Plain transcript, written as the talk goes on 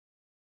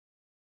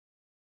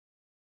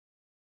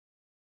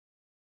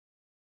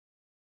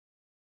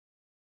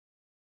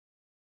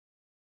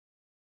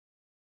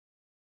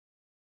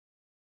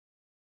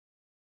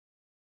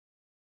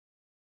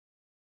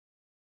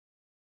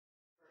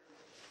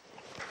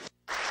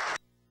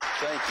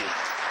Thank you.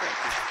 Thank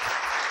you.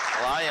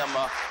 Well,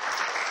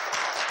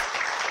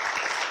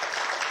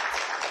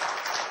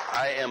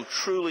 I am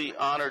truly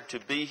honored to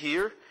be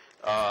here.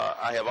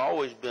 I have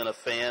always been a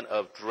fan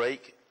of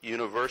Drake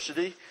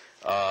University.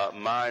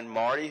 Mine,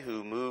 Marty,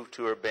 who moved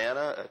to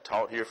Urbana,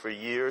 taught here for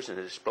years and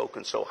has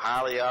spoken so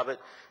highly of it.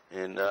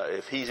 And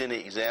if he's any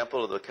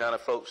example of the kind of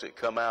folks that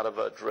come out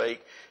of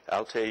Drake,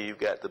 I'll tell you, you've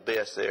got the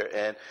best there.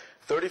 And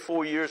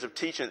 34 years of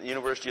teaching at the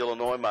University of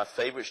Illinois, my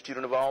favorite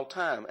student of all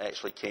time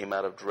actually came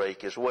out of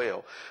Drake as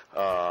well,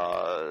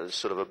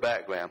 sort of a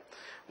background.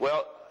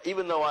 Well,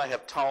 even though I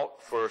have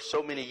taught for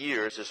so many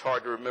years, it's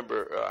hard to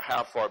remember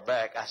how far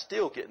back. I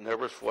still get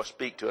nervous before I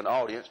speak to an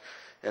audience.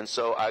 And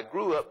so I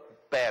grew up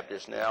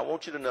Baptist. Now, I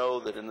want you to know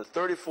that in the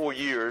 34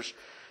 years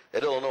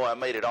at Illinois, I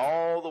made it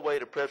all the way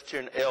to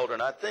Presbyterian elder.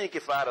 And I think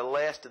if I'd have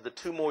lasted the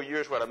 2 more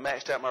years where I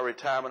maxed out my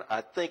retirement, I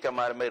think I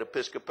might have made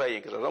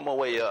Episcopalian because I was on my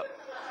way up.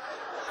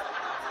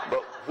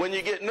 But when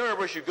you get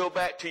nervous, you go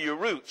back to your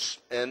roots.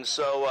 And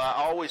so I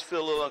always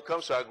feel a little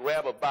uncomfortable, so I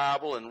grab a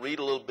Bible and read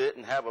a little bit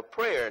and have a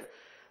prayer. And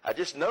I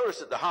just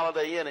noticed at the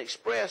Holiday Inn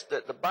Express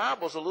that the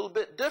Bible's a little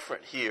bit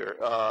different here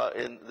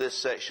in this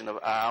section of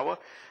Iowa.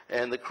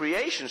 And the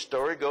creation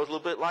story goes a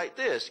little bit like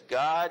this.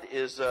 God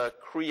is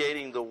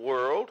creating the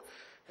world.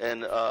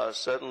 And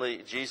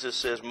suddenly Jesus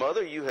says,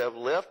 Mother, you have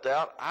left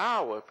out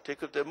Iowa,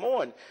 particularly Des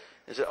Moines.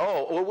 And said,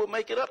 oh, well, we'll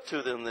make it up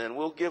to them then.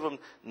 We'll give them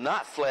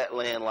not flat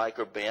land like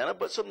Urbana,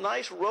 but some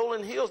nice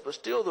rolling hills, but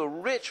still the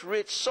rich,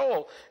 rich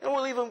soil. And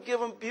we'll even give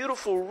them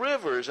beautiful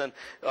rivers. And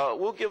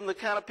we'll give them the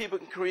kind of people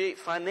who can create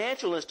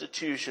financial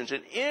institutions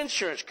and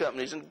insurance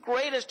companies and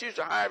great institutions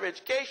of higher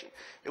education.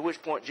 At which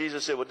point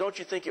Jesus said, well, don't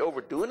you think you're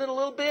overdoing it a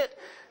little bit?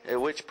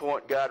 At which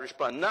point God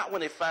responded, not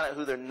when they find out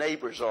who their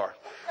neighbors are.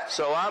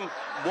 So I'm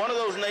one of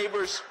those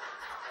neighbors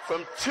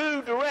from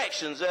 2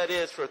 directions, that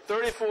is, for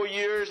 34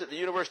 years at the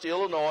University of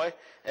Illinois,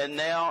 and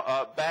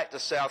now back to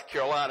South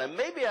Carolina. And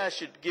maybe I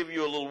should give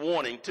you a little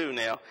warning, too,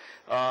 now.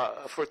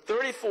 For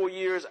 34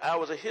 years, I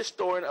was a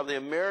historian of the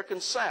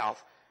American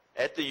South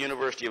at the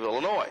University of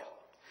Illinois.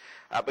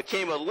 I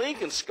became a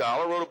Lincoln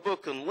scholar, wrote a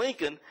book on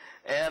Lincoln,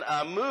 and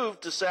I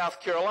moved to South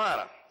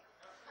Carolina.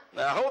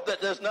 Now, I hope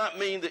that does not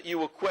mean that you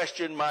will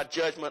question my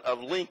judgment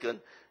of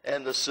Lincoln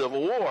and the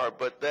Civil War,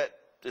 but that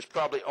it's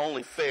probably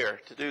only fair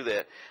to do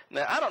that.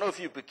 Now, I don't know if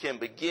you can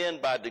begin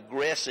by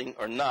digressing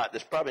or not.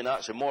 There's probably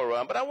not some more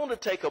around. But I want to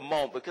take a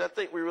moment because I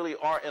think we really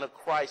are in a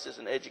crisis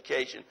in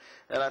education.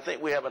 And I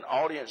think we have an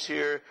audience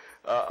here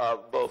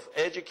of both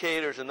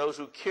educators and those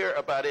who care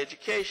about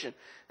education.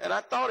 And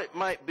I thought it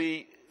might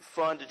be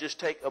fun to just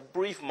take a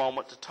brief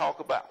moment to talk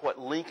about what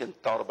Lincoln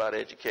thought about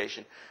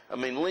education. I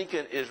mean,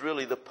 Lincoln is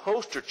really the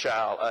poster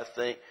child, I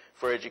think,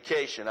 for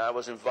education. I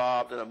was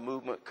involved in a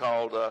movement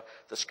called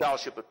the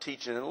Scholarship of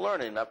Teaching and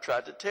Learning. And I've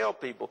tried to tell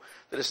people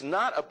that it's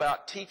not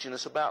about teaching,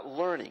 it's about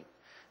learning.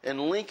 And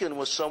Lincoln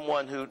was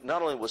someone who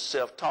not only was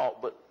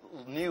self-taught, but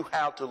knew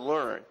how to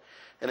learn.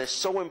 And it's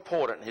so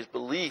important, his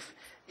belief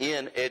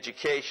in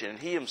education. And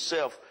he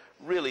himself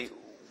really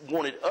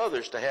wanted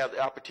others to have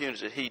the opportunities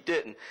that he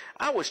didn't.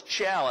 I was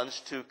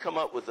challenged to come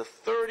up with the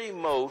 30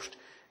 most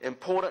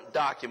important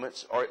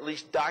documents, or at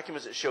least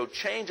documents that show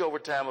change over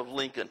time of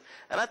Lincoln.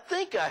 And I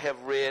think I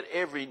have read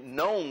every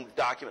known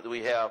document that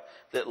we have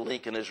that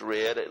Lincoln has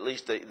read. At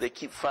least they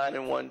keep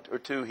finding 1 or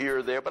 2 here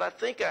or there, but I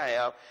think I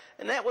have.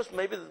 And that was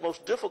maybe the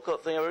most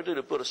difficult thing I ever did,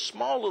 to put a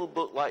small little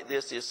book like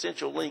this, The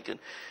Essential Lincoln.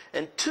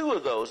 And 2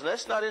 of those, and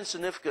that's not an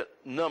insignificant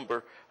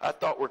number, I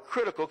thought were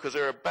critical because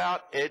they're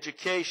about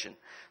education.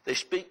 They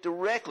speak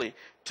directly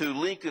to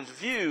Lincoln's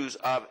views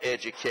of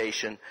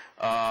education.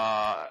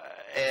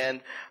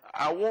 And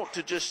I want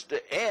to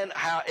and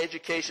how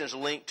education is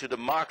linked to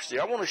democracy.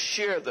 I want to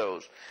share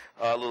those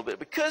a little bit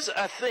because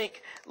I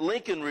think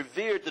Lincoln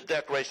revered the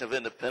Declaration of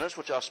Independence,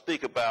 which I'll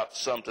speak about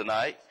some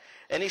tonight.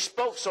 And he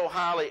spoke so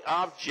highly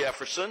of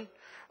Jefferson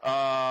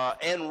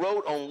and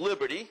wrote on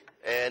liberty,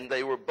 and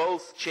they were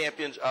both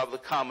champions of the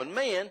common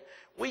man.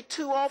 We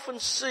too often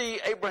see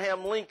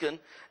Abraham Lincoln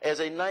as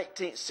a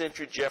 19th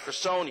century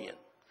Jeffersonian.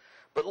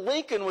 But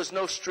Lincoln was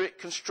no strict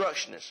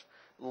constructionist.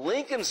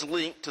 Lincoln's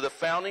link to the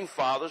founding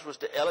fathers was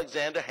to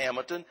Alexander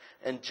Hamilton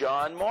and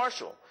John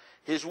Marshall.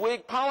 His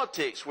Whig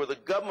politics were the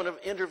government of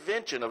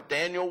intervention of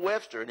Daniel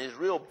Webster, and his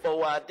real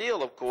beau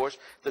ideal, of course,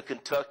 the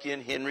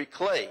Kentuckian Henry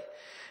Clay,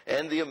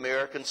 and the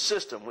American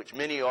system, which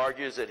many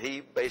argue that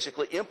he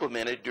basically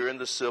implemented during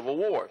the Civil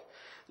War.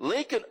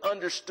 Lincoln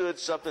understood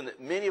something that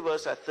many of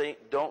us, I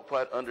think, don't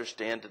quite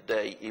understand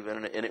today,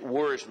 even, and it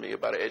worries me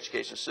about our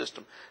education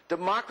system.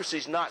 Democracy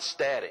is not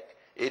static.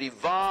 It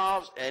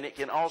evolves, and it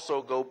can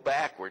also go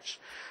backwards.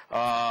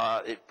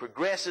 It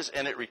progresses,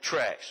 and it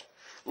retracts.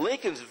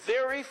 Lincoln's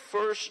very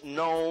first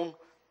known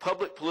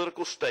public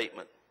political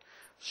statement,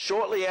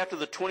 shortly after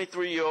the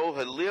 23-year-old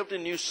had lived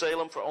in New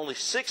Salem for only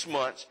 6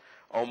 months,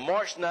 on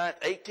March 9,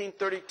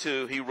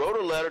 1832, he wrote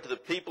a letter to the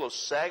people of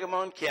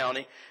Sangamon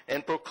County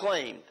and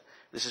proclaimed,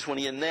 this is when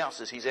he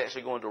announces he's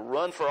actually going to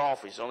run for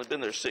office. He's only been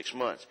there 6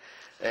 months.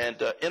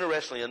 And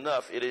interestingly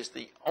enough, it is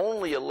the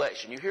only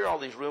election. You hear all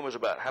these rumors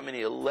about how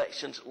many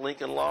elections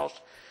Lincoln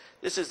lost.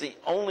 This is the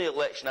only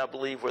election, I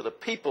believe, where the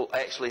people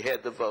actually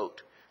had the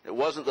vote. It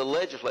wasn't the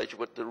legislature,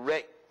 but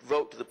direct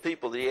vote to the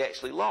people that he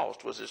actually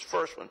lost was his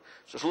first one.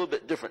 So it's a little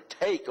bit different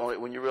take on it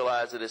when you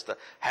realize that it's the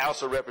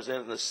House of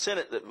Representatives and the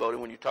Senate that voted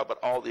when you talk about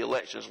all the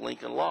elections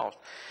Lincoln lost.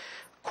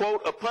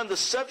 Quote, upon the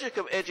subject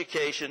of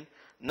education,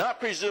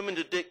 not presuming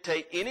to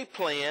dictate any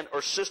plan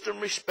or system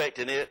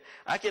respecting it,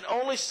 I can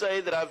only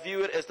say that I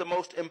view it as the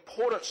most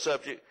important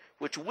subject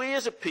which we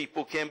as a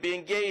people can be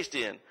engaged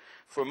in.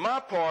 For my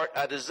part,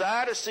 I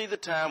desire to see the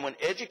time when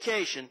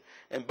education,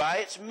 and by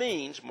its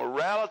means,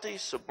 morality,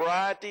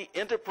 sobriety,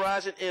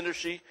 enterprise, and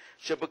industry,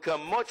 shall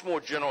become much more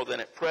general than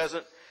at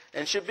present,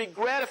 and should be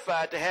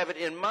gratified to have it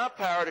in my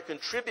power to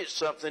contribute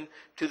something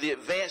to the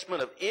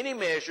advancement of any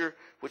measure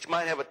which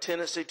might have a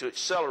tendency to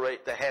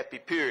accelerate the happy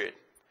period.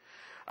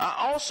 I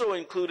also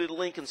included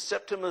Lincoln's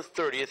September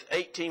 30th,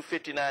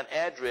 1859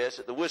 address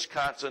at the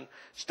Wisconsin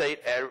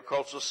State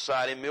Agricultural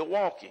Society in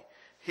Milwaukee.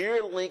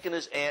 Here Lincoln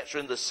is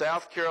answering the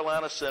South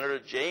Carolina Senator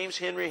James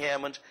Henry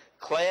Hammond's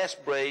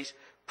class-based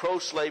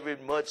pro-slavery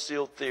mud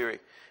seal theory.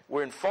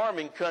 We're in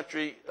farming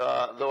country,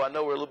 though I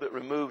know we're a little bit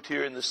removed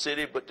here in the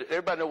city, but does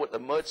everybody know what the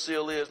mud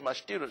seal is? My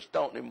students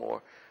don't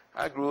anymore.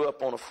 I grew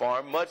up on a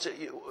farm.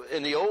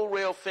 In the old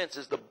rail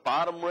fences, the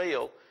bottom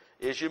rail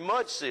is your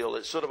mud seal.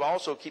 It sort of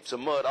also keeps the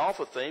mud off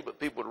of things, but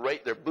people would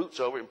rake their boots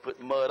over it and put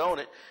mud on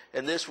it.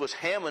 And this was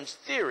Hammond's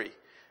theory.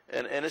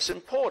 And it's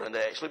important,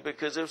 actually,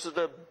 because there was a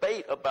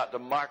debate about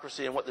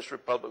democracy and what this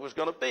republic was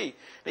going to be.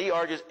 And he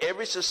argues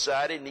every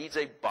society needs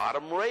a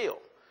bottom rail.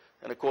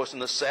 And, of course, in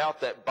the South,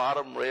 that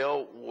bottom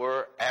rail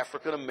were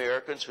African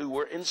Americans who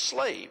were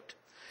enslaved.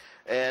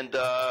 And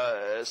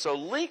so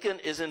Lincoln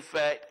is, in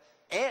fact,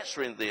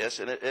 answering this.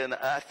 And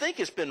I think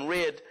it's been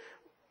read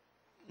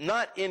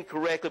not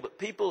incorrectly, but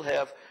people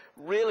have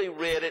really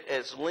read it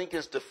as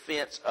Lincoln's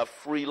defense of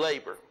free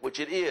labor, which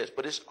it is.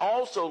 But it's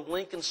also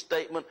Lincoln's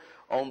statement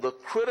on the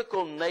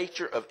critical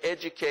nature of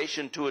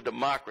education to a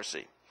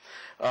democracy.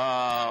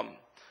 I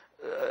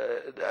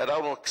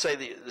don't want to say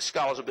the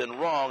scholars have been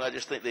wrong. I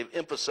just think they've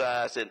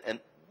emphasized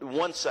and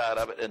one side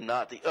of it and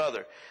not the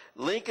other.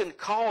 Lincoln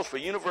calls for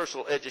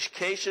universal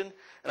education,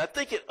 and I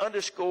think it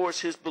underscores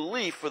his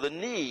belief for the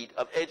need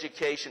of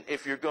education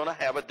if you're going to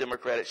have a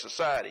democratic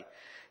society.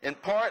 In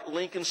part,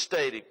 Lincoln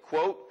stated,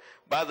 quote,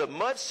 by the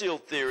mud seal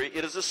theory,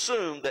 it is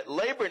assumed that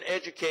labor and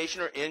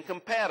education are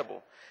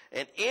incompatible,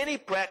 and any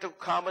practical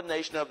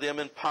combination of them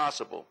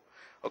impossible.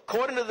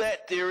 According to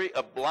that theory,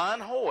 a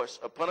blind horse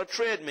upon a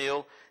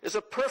treadmill is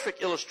a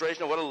perfect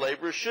illustration of what a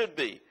laborer should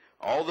be.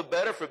 All the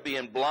better for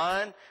being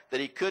blind that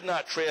he could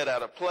not tread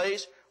out of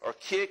place or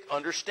kick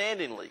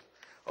understandingly.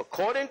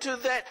 According to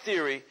that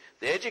theory,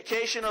 the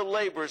education of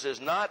laborers is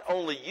not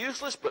only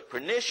useless but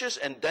pernicious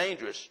and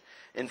dangerous.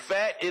 In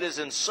fact, it is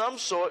in some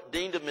sort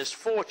deemed a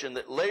misfortune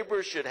that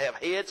laborers should have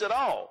heads at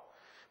all.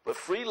 But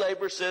free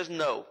labor says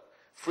no.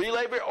 Free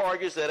labor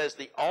argues that as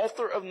the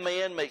author of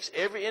man makes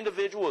every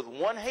individual with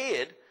one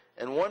head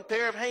and one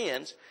pair of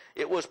hands,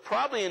 it was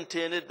probably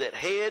intended that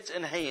heads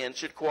and hands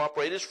should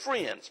cooperate as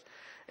friends,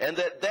 and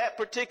that that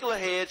particular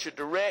head should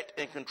direct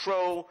and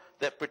control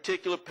that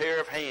particular pair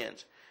of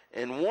hands.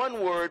 In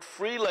one word,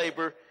 free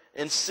labor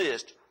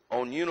insists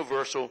on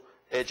universal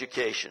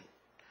education.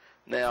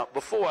 Now,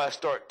 before I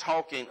start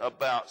talking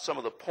about some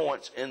of the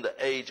points in the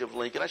Age of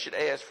Lincoln, I should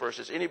ask first,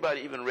 has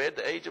anybody even read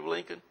the Age of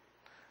Lincoln?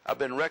 I've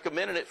been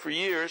recommending it for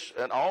years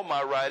in all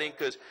my writing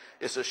because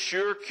it's a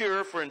sure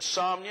cure for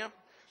insomnia.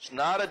 It's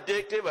not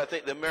addictive. I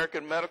think the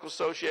American Medical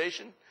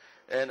Association,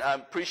 and I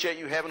appreciate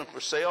you having them for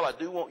sale. I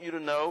do want you to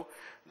know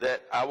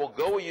that I will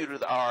go with you to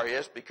the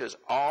IRS because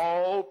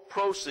all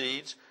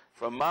proceeds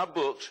from my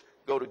books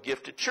go to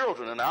gifted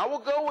children. And I will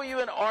go with you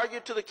and argue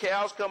till the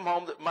cows come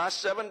home that my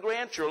 7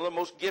 grandchildren are the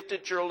most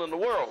gifted children in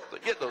the world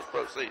that get those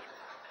proceeds.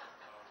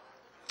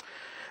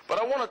 But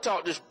I want to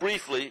talk just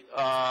briefly,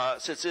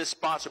 since it's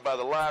sponsored by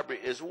the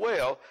library as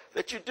well,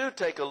 that you do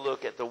take a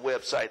look at the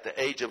website,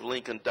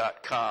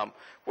 theageoflincoln.com,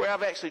 where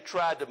I've actually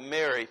tried to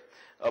marry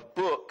a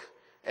book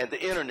and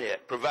the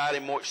internet,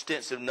 providing more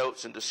extensive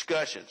notes and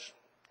discussions.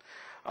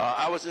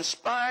 I was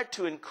inspired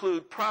to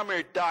include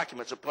primary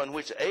documents upon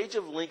which the Age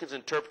of Lincoln's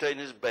interpretation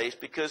is based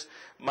because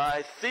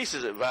my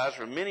thesis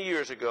advisor many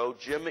years ago,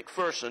 Jim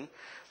McPherson,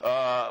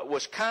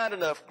 was kind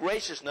enough,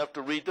 gracious enough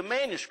to read the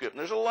manuscript. And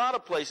there's a lot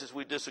of places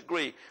we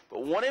disagree,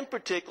 but one in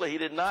particular, he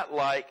did not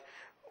like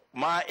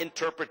my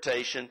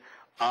interpretation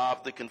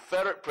of the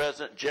Confederate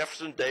President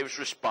Jefferson Davis'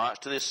 response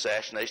to the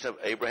assassination of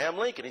Abraham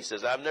Lincoln. He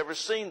says, I've never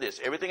seen this.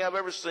 Everything I've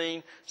ever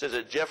seen says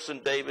that Jefferson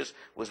Davis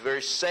was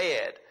very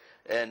sad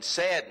and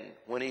saddened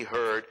when he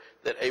heard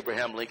that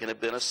Abraham Lincoln had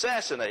been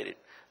assassinated.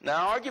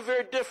 Now, I argue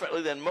very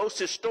differently than most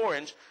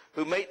historians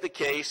who make the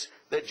case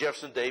that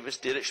Jefferson Davis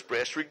did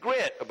express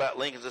regret about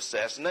Lincoln's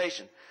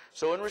assassination.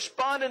 So in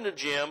responding to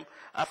Jim,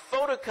 I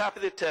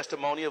photocopied the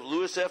testimony of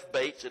Lewis F.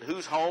 Bates, at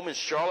whose home in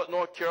Charlotte,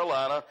 North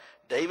Carolina,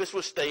 Davis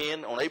was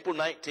staying on April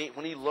 19th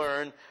when he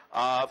learned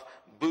of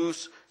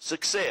Booth's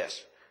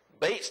success.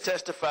 Bates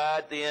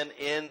testified then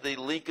in the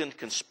Lincoln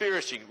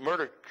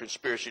murder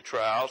conspiracy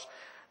trials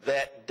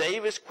that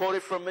Davis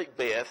quoted from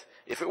Macbeth,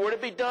 if it were to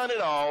be done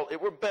at all,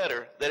 it were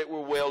better that it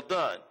were well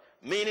done,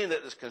 meaning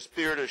that the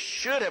conspirators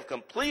should have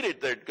completed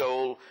their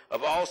goal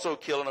of also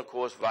killing, of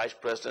course, Vice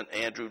President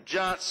Andrew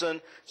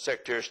Johnson,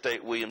 Secretary of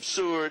State William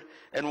Seward,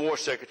 and War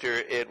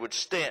Secretary Edward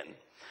Stanton.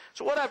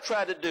 So what I've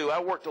tried to do,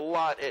 I worked a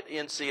lot at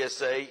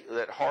NCSA,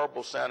 that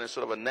horrible sounding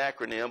sort of an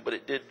acronym, but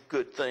it did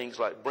good things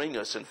like bring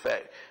us, in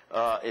fact,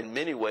 in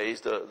many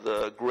ways,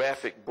 the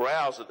graphic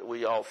browser that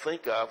we all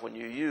think of when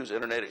you use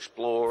Internet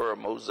Explorer or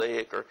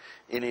Mosaic or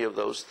any of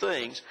those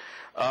things.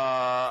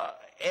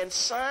 And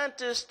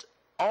scientists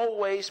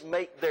always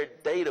make their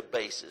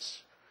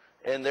databases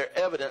and their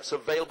evidence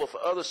available for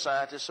other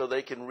scientists so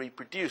they can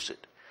reproduce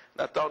it.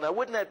 And I thought, now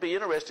wouldn't that be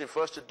interesting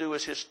for us to do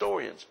as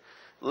historians?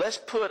 Let's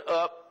put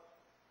up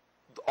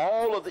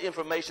all of the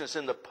information that's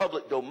in the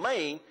public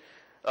domain,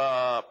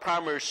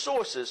 primary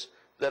sources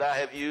that I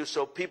have used,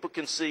 so people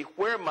can see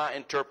where my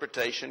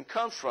interpretation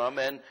comes from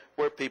and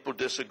where people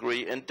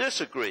disagree and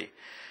disagree.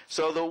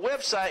 So the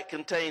website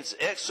contains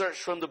excerpts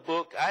from the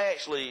book. I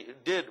actually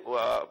did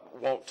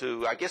want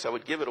to, I guess I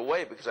would give it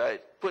away because I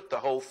put the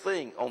whole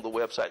thing on the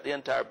website, the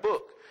entire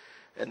book.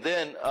 And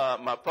then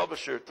my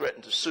publisher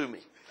threatened to sue me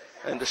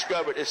and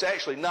discovered it's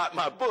actually not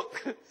my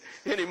book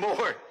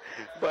anymore.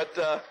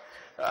 But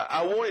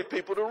I wanted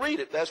people to read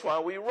it. That's why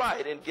we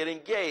write and get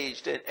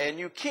engaged. And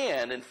you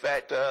can. In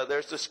fact,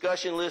 there's a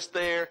discussion list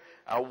there.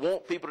 I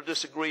want people to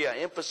disagree. I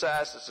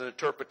emphasize it's an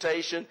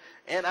interpretation.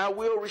 And I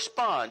will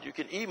respond. You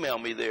can email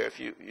me there if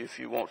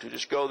you want to.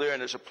 Just go there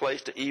and there's a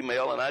place to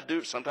email. And I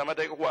do. Sometimes I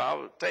take a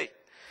while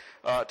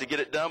to get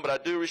it done, but I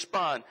do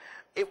respond.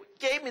 It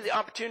gave me the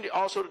opportunity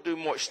also to do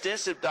more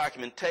extensive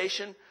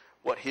documentation,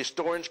 what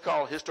historians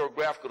call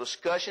historiographical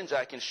discussions.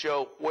 I can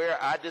show where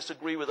I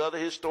disagree with other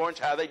historians,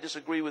 how they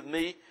disagree with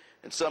me.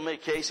 In some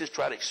cases,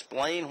 try to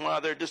explain why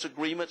there are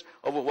disagreements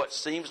over what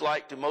seems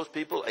like to most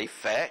people a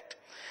fact.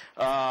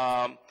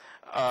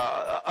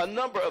 A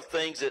number of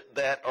things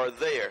that are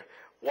there.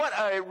 What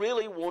I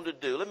really want to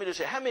do, let me just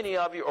say, how many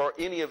of you or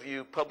any of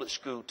you public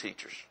school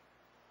teachers?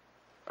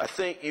 I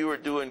think you are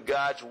doing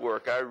God's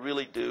work. I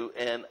really do.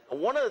 And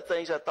one of the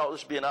things I thought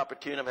this would be an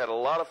opportunity, I've had a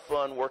lot of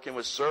fun working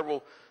with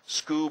several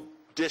school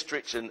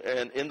districts and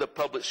in the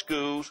public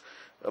schools.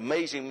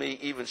 Amazing me,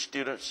 even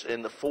students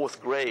in the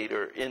 4th grade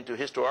are into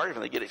historiography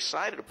and they get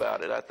excited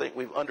about it. I think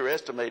we've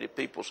underestimated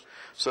people's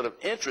sort of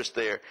interest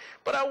there.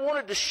 But I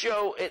wanted to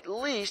show at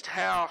least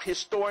how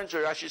historians,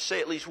 or I should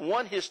say at least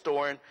one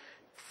historian,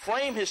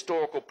 frame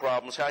historical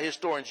problems, how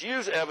historians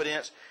use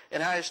evidence,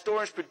 and how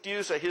historians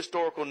produce a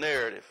historical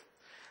narrative.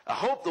 I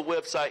hope the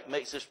website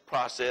makes this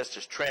process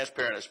as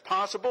transparent as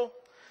possible.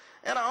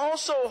 And I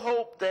also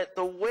hope that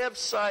the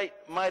website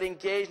might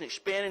engage an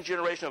expanding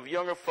generation of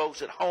younger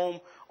folks at home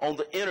on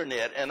the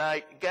internet. And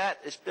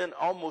it's been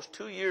almost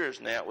 2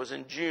 years now. It was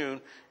in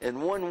June,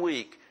 in 1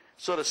 week,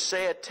 sort of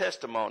sad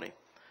testimony.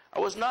 I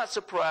was not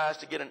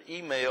surprised to get an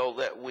email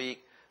that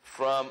week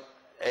from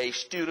a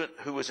student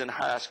who was in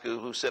high school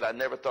who said, I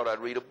never thought I'd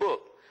read a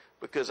book,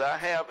 because I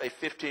have a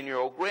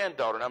 15-year-old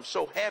granddaughter, and I'm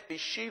so happy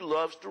she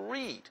loves to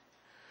read.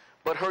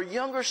 But her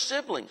younger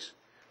siblings,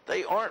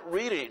 they aren't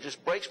reading. It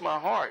just breaks my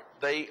heart.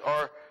 They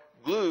are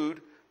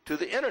glued to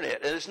the internet.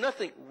 And there's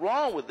nothing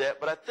wrong with that,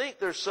 but I think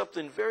there's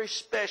something very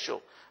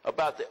special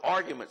about the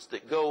arguments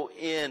that go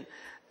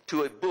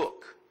into a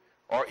book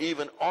or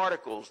even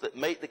articles that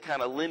make the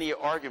kind of linear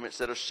arguments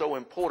that are so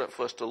important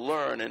for us to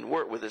learn and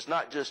work with. It's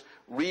not just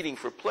reading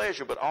for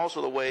pleasure, but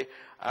also the way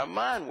our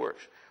mind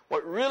works.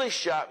 What really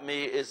shocked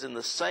me is in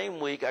the same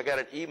week I got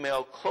an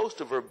email close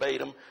to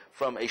verbatim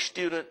from a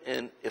student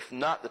in, if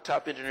not the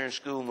top engineering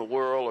school in the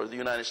world or the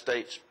United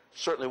States,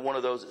 certainly one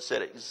of those that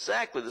said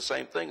exactly the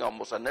same thing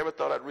almost. I never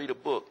thought I'd read a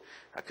book.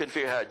 I couldn't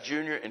figure out how a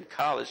junior in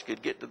college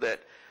could get to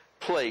that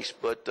place,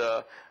 but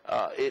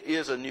it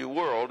is a new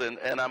world,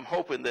 and I'm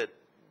hoping that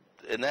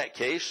in that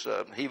case,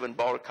 he even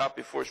bought a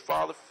copy for his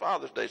father for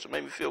Father's Day, so it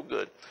made me feel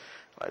good.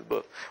 Like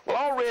book. Well,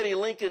 already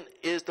Lincoln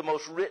is the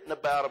most written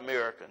about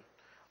American.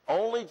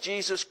 Only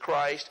Jesus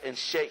Christ and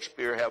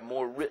Shakespeare have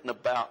more written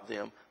about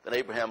them than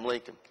Abraham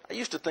Lincoln. I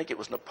used to think it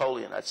was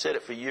Napoleon. I'd said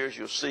it for years.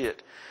 You'll see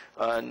it.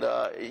 And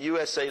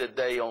USA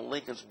Today on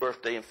Lincoln's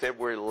birthday in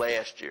February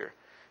last year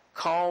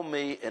called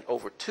me, and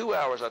over 2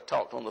 hours I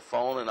talked on the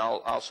phone, and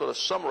I'll sort of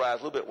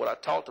summarize a little bit what I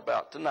talked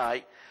about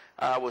tonight.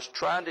 I was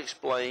trying to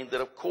explain that,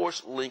 of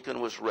course,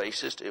 Lincoln was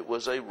racist. It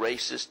was a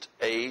racist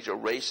age, a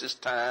racist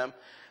time.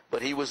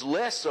 But he was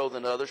less so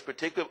than others,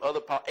 particularly other,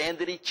 and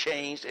that he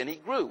changed and he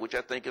grew, which I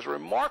think is a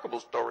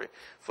remarkable story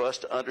for us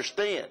to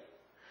understand.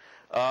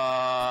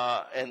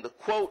 And the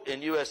quote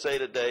in USA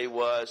Today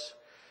was,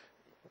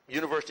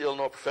 University of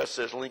Illinois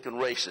professor says Lincoln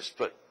racist.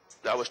 But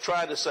I was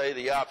trying to say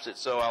the opposite,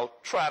 so I'll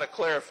try to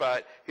clarify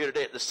it here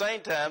today. At the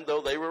same time,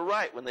 though, they were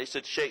right when they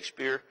said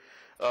Shakespeare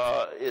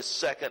is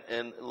second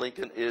and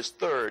Lincoln is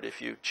third,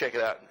 if you check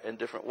it out in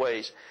different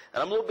ways.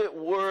 And I'm a little bit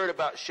worried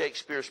about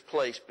Shakespeare's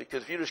place,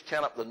 because if you just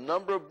count up the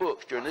number of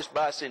books during this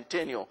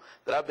bicentennial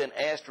that I've been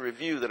asked to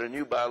review that are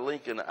new by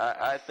Lincoln,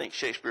 I think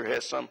Shakespeare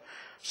has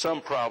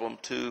some problem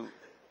to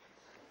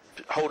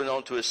holding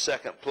on to his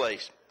second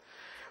place.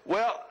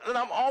 Well, then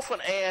I'm often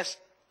asked,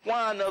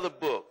 why another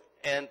book?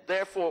 And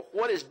therefore,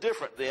 what is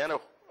different then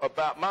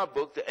about my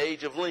book, The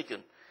Age of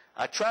Lincoln?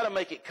 I try to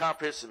make it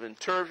comprehensive and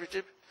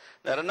interpretive.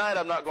 Now, tonight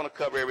I'm not going to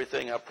cover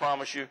everything, I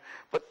promise you,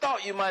 but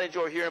thought you might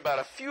enjoy hearing about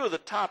a few of the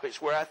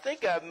topics where I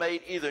think I've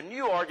made either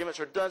new arguments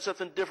or done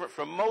something different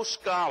from most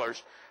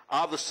scholars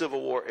of the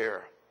Civil War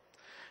era.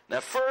 Now,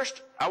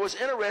 first, I was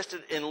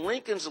interested in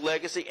Lincoln's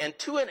legacy and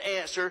to an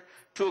answer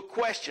to a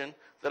question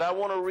that I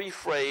want to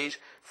rephrase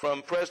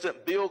from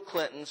President Bill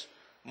Clinton's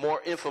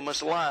more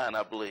infamous line,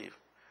 I believe.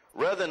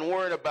 Rather than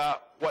worrying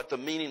about what the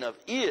meaning of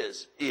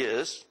is,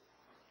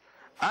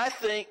 I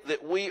think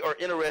that we are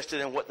interested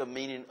in what the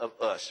meaning of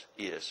us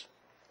is.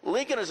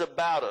 Lincoln is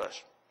about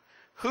us,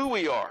 who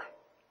we are.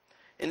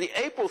 In the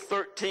April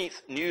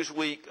 13th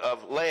Newsweek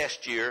of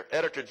last year,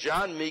 editor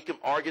John Meekum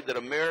argued that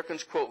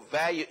Americans, quote,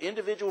 value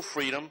individual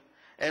freedom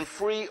and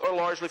free or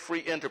largely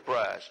free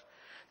enterprise.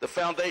 The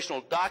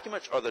foundational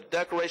documents are the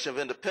Declaration of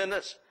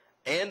Independence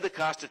and the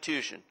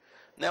Constitution.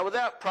 Now,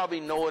 without probably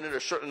knowing it or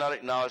certainly not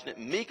acknowledging it,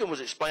 Meekum was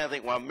explaining, I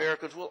think, why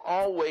Americans will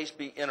always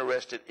be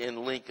interested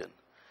in Lincoln.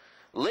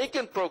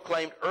 Lincoln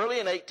proclaimed early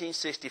in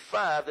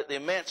 1865 that the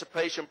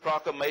Emancipation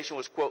Proclamation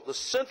was, quote, the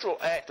central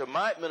act of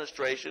my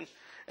administration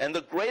and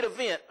the great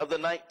event of the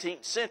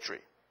 19th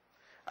century.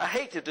 I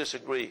hate to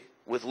disagree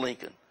with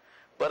Lincoln,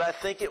 but I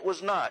think it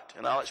was not,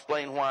 and I'll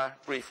explain why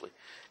briefly.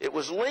 It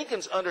was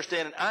Lincoln's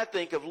understanding, I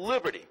think, of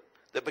liberty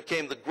that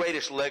became the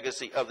greatest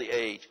legacy of the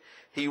age.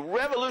 He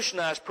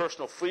revolutionized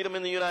personal freedom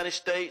in the United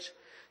States.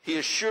 He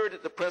assured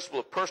that the principle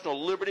of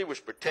personal liberty was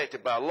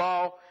protected by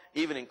law,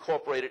 even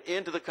incorporated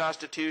into the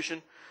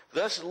Constitution.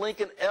 Thus,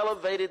 Lincoln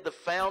elevated the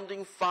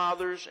Founding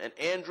Fathers and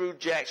Andrew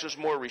Jackson's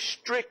more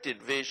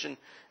restricted vision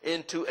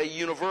into a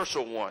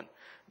universal one.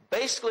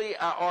 Basically,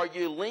 I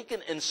argue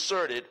Lincoln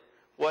inserted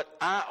what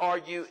I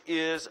argue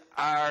is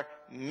our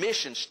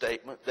mission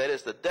statement, that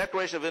is the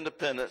Declaration of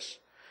Independence,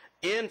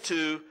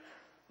 into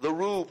the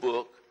rule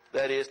book,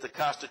 that is the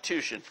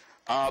Constitution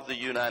of the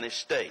United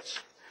States.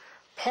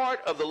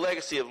 Part of the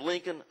legacy of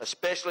Lincoln,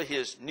 especially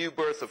his new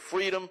birth of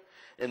freedom,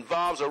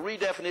 involves a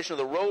redefinition of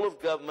the role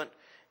of government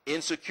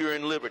in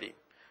securing liberty.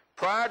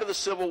 Prior to the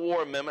Civil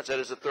War amendments, that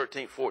is the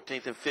 13th,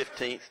 14th, and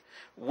 15th,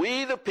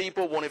 we the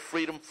people wanted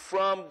freedom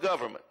from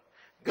government.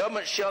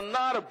 Government shall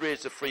not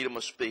abridge the freedom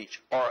of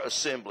speech or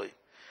assembly.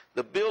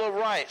 The Bill of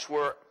Rights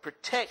were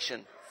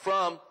protection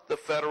from the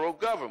federal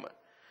government.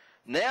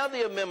 Now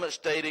the amendment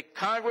stated,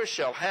 Congress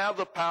shall have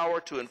the power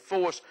to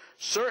enforce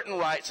certain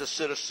rights of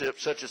citizenship,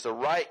 such as the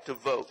right to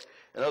vote.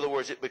 In other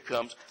words, it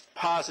becomes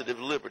positive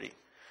liberty.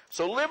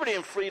 So liberty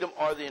and freedom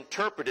are the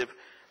interpretive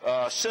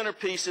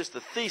centerpieces,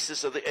 the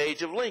thesis of the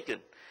age of Lincoln.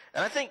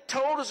 And I think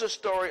told as a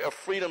story of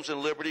freedoms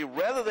and liberty,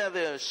 rather than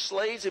the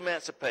slave's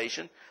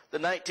emancipation, the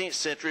 19th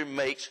century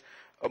makes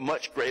a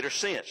much greater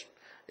sense.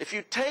 If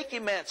you take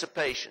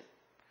emancipation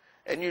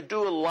and you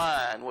do a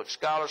line, what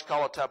scholars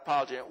call a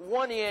typology, at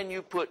one end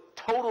you put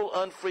total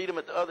unfreedom,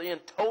 at the other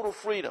end total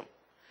freedom,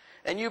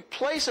 and you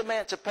place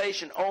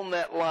emancipation on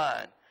that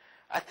line,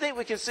 I think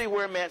we can see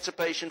where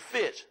emancipation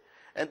fits.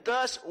 And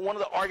thus, one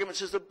of the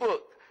arguments is the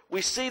book.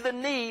 We see the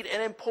need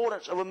and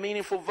importance of a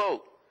meaningful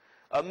vote.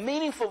 A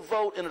meaningful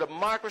vote in a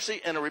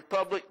democracy and a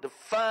republic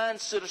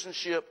defines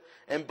citizenship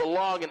and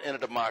belonging in a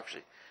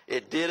democracy.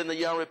 It did in the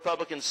Young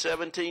Republic in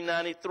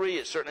 1793.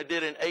 It certainly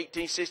did in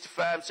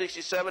 1865 and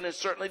 67, and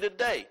certainly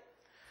today.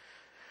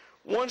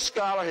 One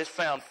scholar has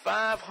found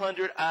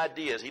 500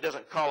 ideas. He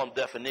doesn't call them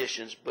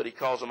definitions, but he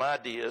calls them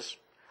ideas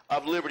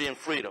of liberty and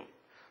freedom.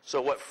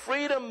 So what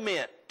freedom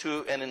meant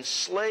to an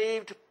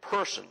enslaved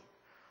person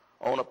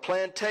on a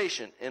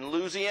plantation in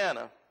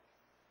Louisiana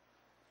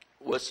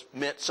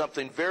meant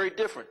something very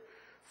different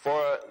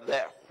for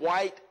that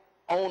white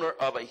owner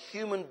of a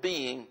human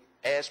being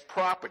as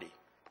property,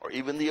 or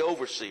even the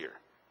overseer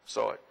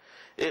saw it.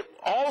 It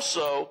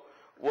also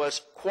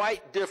was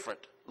quite different,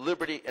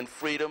 liberty and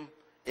freedom,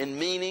 in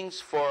meanings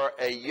for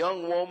a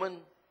young woman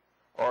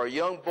or a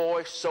young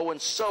boy sewing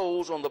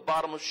soles on the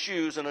bottom of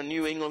shoes in a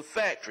New England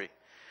factory.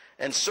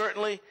 And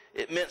certainly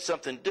it meant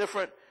something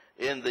different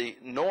in the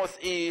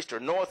northeast or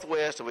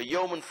northwest of a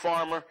yeoman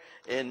farmer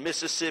in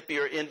Mississippi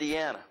or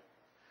Indiana.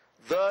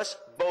 Thus,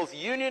 both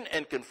Union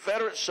and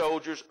Confederate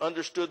soldiers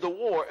understood the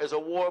war as a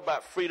war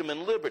about freedom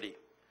and liberty.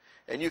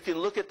 And you can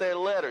look at their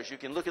letters, you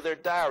can look at their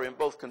diary, and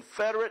both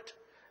Confederate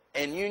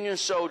and Union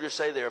soldiers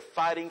say they're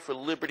fighting for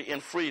liberty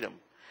and freedom.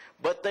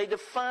 But they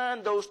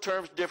defined those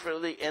terms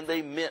differently, and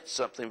they meant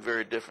something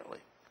very differently.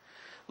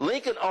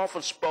 Lincoln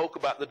often spoke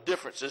about the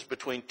differences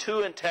between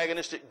two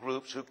antagonistic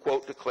groups who,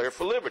 quote, declare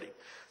for liberty.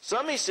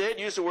 Some, he said,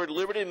 use the word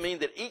liberty to mean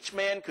that each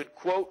man could,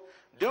 quote,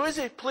 do as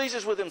he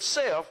pleases with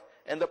himself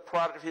and the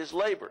product of his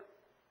labor.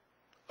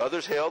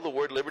 Others held the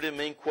word liberty to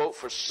mean, quote,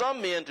 for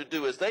some men to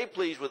do as they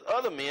please with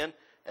other men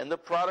and the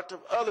product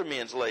of other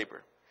men's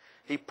labor.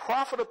 He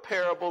proffered a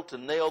parable to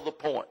nail the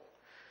point.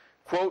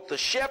 Quote, the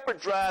shepherd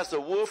drives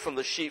the wolf from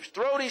the sheep's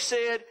throat, he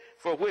said,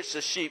 for which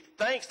the sheep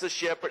thanks the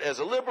shepherd as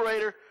a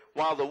liberator,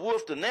 while the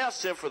wolf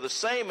denounced him for the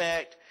same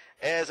act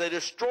as a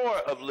destroyer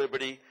of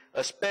liberty,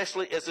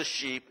 especially as a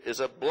sheep is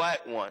a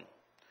black one.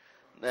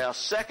 Now,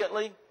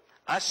 secondly,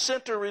 I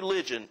center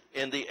religion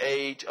in the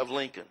age of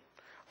Lincoln.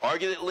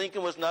 Argue that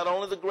Lincoln was not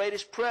only the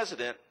greatest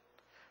president,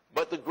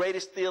 but the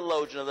greatest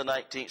theologian of the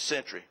 19th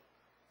century.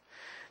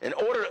 In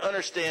order to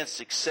understand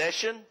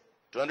succession,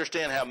 to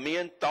understand how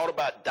men thought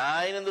about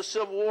dying in the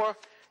Civil War,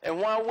 and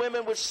why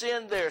women would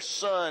send their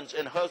sons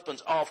and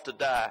husbands off to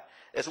die,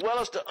 as well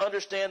as to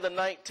understand the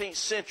 19th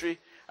century,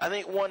 I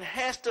think one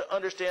has to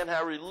understand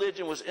how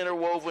religion was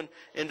interwoven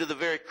into the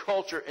very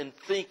culture and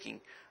thinking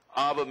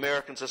of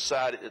American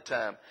society at the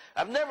time.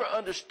 I've never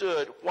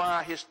understood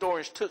why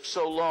historians took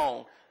so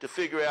long to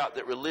figure out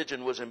that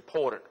religion was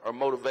important or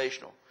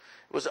motivational.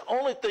 It was the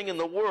only thing in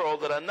the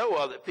world that I know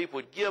of that people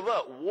would give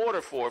up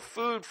water for,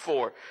 food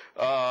for,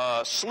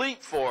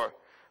 sleep for,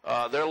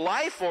 their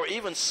life for,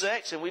 even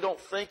sex, and we don't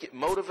think it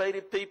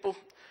motivated people.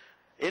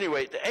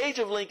 Anyway, the age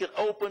of Lincoln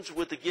opens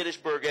with the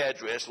Gettysburg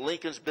Address,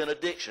 Lincoln's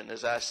benediction,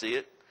 as I see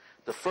it.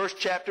 The first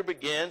chapter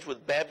begins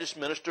with Baptist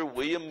minister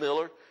William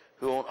Miller,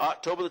 who on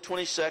October the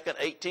 22nd,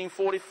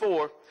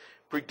 1844,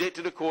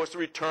 predicted, of course, the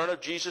return of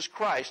Jesus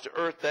Christ to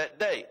earth that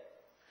day.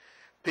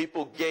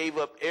 People gave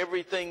up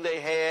everything they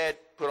had,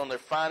 put on their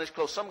finest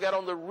clothes. Some got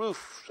on the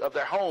roofs of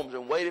their homes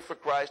and waited for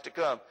Christ to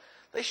come.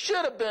 They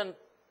should have been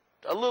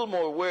a little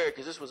more aware,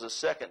 because this was the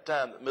second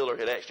time that Miller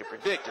had actually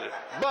predicted it.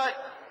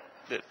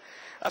 But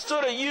I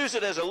sort of use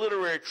it as a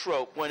literary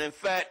trope when, in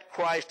fact,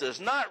 Christ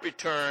does not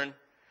return.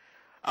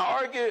 I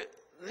argue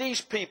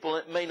these people,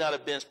 it may not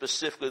have been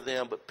specifically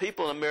them, but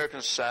people in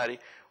American society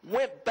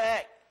went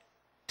back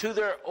to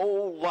their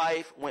old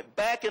life, went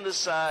back into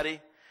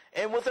society,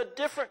 and with a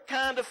different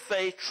kind of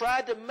faith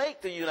tried to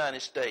make the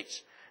United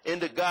States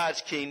into God's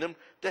kingdom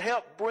to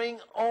help bring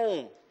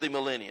on the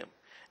millennium.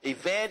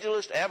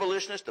 Evangelist,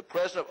 abolitionist, the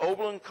president of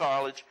Oberlin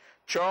College,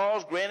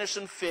 Charles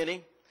Grandison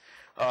Finney,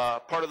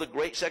 part of the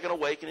Great Second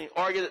Awakening,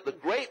 argued that the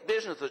great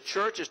business of the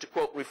church is to,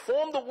 quote,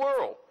 reform the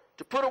world,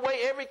 to put away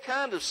every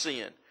kind of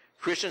sin.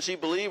 Christians, he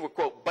believed, were,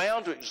 quote,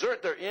 bound to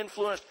exert their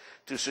influence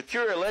to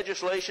secure a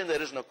legislation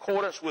that is in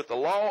accordance with the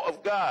law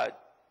of God.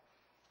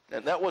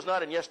 And that was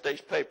not in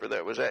yesterday's paper.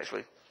 That was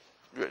actually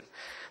good.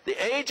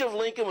 The age of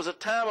Lincoln was a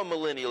time of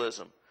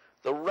millennialism.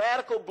 The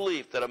radical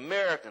belief that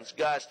Americans,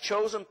 God's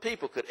chosen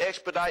people, could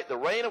expedite the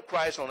reign of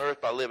Christ on earth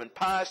by living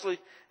piously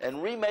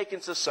and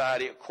remaking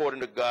society according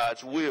to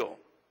God's will.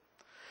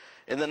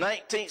 In the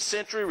 19th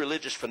century,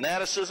 religious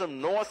fanaticism,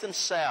 North and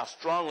South,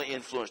 strongly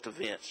influenced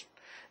events.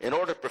 In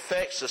order to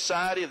perfect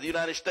society of the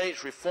United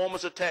States,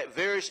 reformers attacked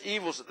various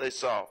evils that they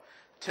saw.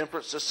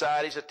 Temperance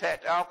societies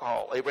attacked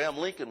alcohol. Abraham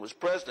Lincoln was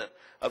president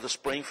of the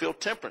Springfield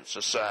Temperance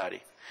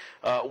Society.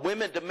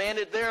 Women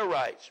demanded their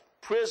rights.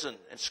 Prison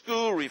and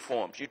school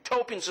reforms.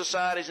 Utopian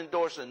societies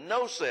endorsing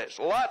no sex,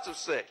 lots of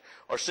sex,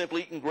 or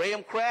simply eating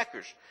graham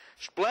crackers,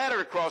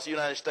 splattered across the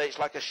United States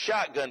like a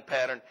shotgun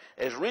pattern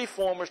as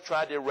reformers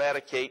tried to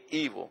eradicate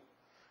evil.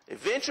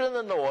 Eventually in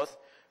the North,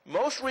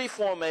 most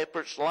reform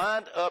efforts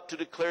lined up to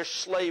declare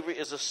slavery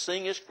as the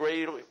single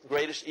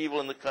greatest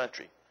evil in the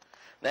country.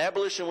 Now,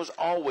 abolition was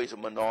always a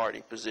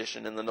minority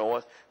position in the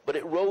North, but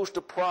it rose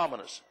to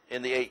prominence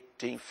in the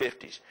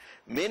 1850s.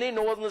 Many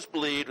Northerners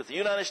believed that the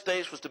United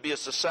States was to be a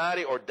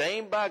society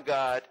ordained by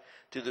God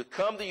to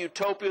become the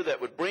utopia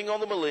that would bring on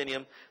the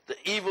millennium. The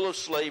evil of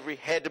slavery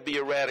had to be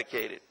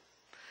eradicated.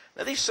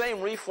 Now, these same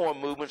reform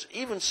movements,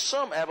 even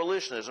some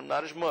abolitionism,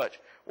 not as much,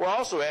 were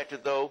also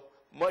active, though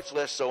much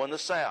less so in the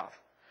South.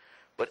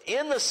 But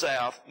in the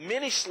South,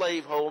 many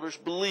slaveholders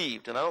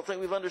believed, and I don't think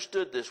we've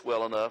understood this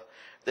well enough,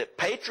 that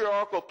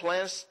patriarchal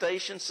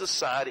plantation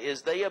society,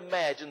 as they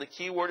imagined, the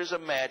key word is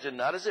imagined,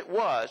 not as it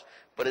was,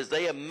 but as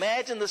they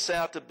imagined the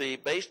South to be,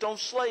 based on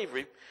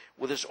slavery,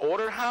 with its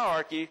ordered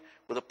hierarchy,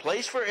 with a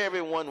place for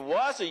everyone,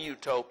 was a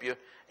utopia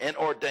and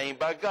ordained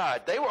by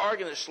God. They were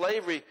arguing that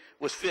slavery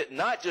was fit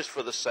not just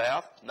for the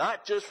South,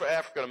 not just for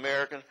African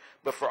Americans,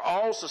 but for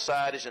all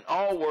societies and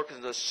all workers,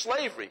 and that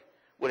slavery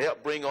would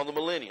help bring on the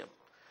millennium.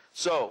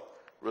 So,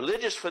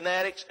 religious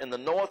fanatics in the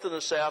North and the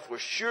South were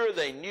sure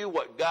they knew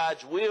what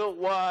God's will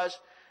was,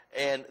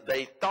 and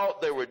they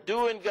thought they were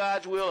doing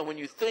God's will, and when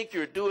you think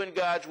you're doing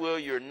God's will,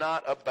 you're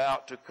not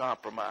about to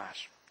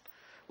compromise.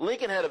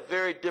 Lincoln had a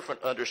very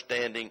different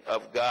understanding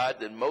of God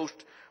than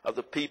most of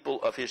the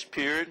people of his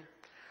period.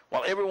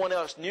 While everyone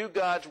else knew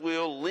God's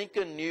will,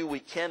 Lincoln knew we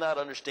cannot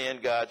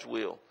understand God's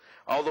will.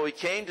 Although he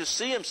came to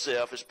see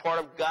himself as part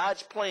of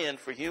God's plan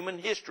for human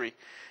history,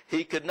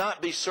 he could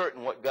not be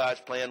certain what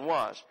God's plan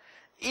was.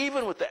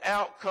 Even with the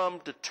outcome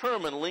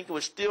determined, Lincoln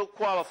would still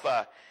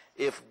qualify,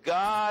 if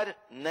God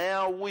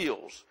now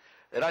wills.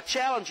 And I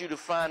challenge you to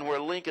find where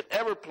Lincoln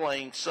ever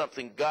played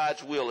something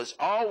God's will is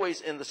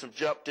always in the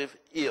subjunctive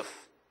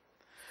if.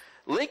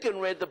 Lincoln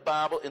read the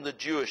Bible in the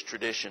Jewish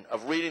tradition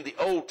of reading the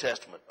Old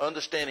Testament,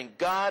 understanding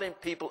God and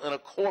people in a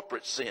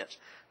corporate sense,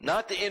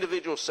 not the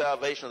individual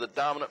salvation of the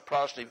dominant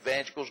Protestant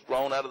evangelicals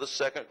grown out of the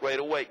Second Great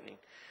Awakening.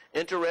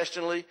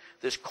 Interestingly,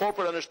 this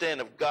corporate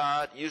understanding of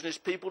God, using his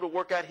people to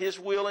work out his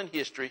will in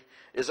history,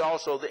 is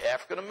also the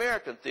African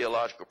American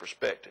theological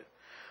perspective.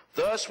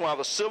 Thus, while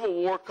the Civil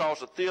War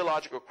caused a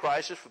theological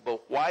crisis for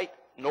both white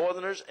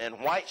Northerners and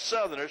white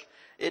Southerners,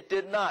 it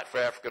did not for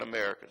African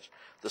Americans.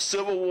 The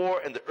Civil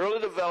War and the early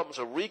developments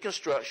of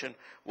Reconstruction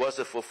was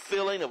the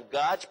fulfilling of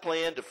God's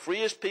plan to free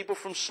his people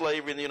from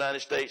slavery in the United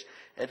States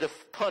and to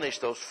punish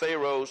those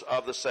pharaohs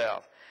of the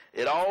South.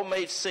 It all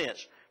made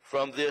sense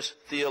from this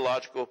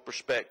theological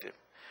perspective.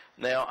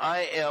 Now,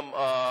 I am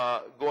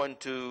going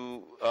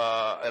to,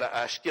 and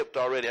I skipped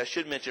already, I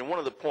should mention one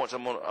of the points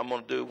I'm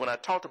going to do. When I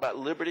talked about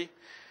liberty,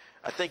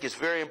 I think it's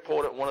very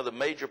important. One of the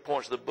major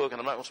points of the book, and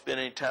I'm not going to spend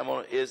any time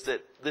on it, is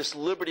that this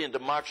liberty and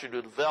democracy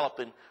are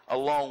developing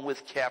along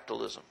with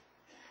capitalism.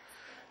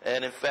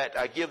 And in fact,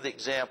 I give the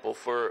example,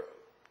 for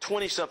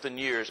 20-something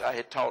years, I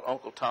had taught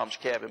Uncle Tom's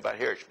Cabin by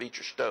Harriet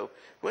Beecher Stowe,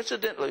 who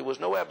incidentally was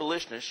no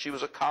abolitionist. She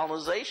was a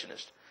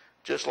colonizationist,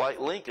 just like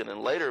Lincoln,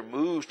 and later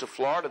moves to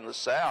Florida in the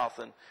South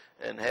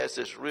and has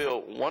this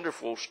real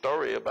wonderful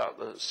story about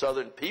the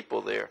Southern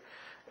people there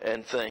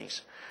and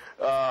things.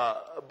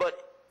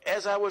 But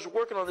as I was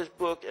working on this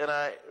book and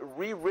I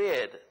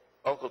reread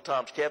Uncle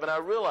Tom's Cabin, I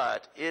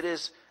realized it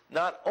is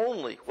not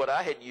only what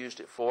I had used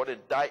it for, an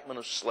indictment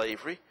of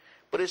slavery,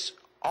 but it's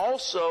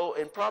also,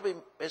 and probably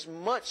as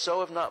much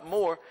so, if not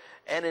more,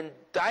 an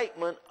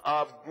indictment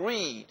of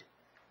greed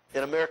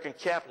in American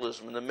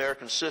capitalism, in the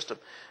American system.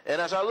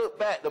 And as I look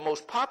back, the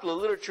most popular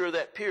literature of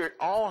that period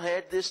all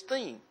had this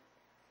theme,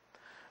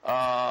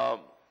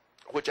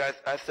 which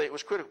I think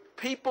was critical.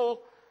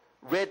 People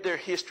read their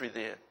history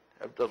then,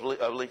 of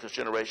Lincoln's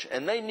generation,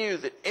 and they knew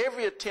that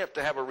every attempt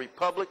to have a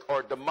republic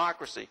or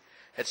democracy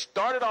had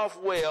started off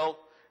well,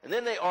 and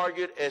then they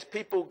argued as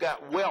people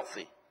got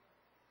wealthy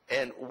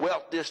and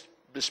wealth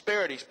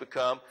disparities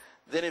become,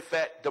 then in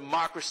fact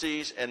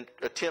democracies and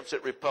attempts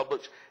at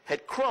republics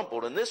had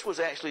crumbled. And this was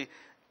actually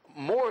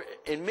more,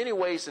 in many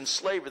ways, than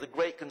slavery, the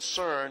great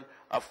concern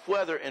of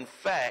whether in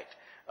fact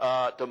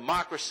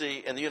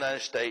democracy in the United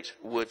States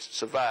would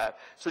survive.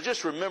 So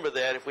just remember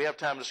that. If we have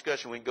time for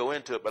discussion, we can go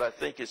into it, but I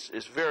think it's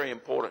very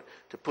important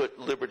to put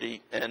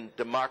liberty and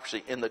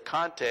democracy in the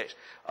context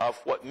of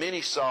what many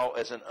saw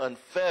as an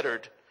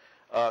unfettered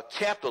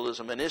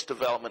capitalism and its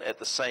development at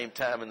the same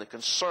time, and the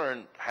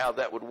concern how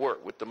that would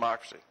work with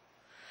democracy.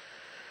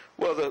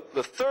 Well,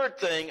 the third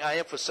thing I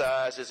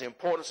emphasize is the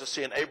importance of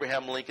seeing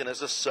Abraham Lincoln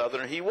as a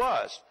Southerner he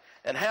was,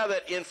 and how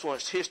that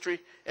influenced history,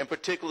 in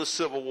particular the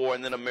Civil War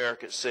and then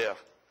America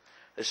itself.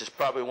 This is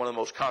probably one of the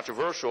most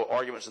controversial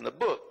arguments in the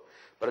book,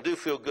 but I do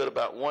feel good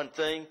about one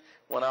thing.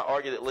 When I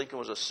argued that Lincoln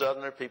was a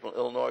Southerner, people in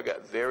Illinois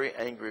got very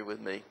angry with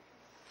me.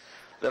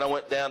 Then I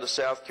went down to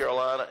South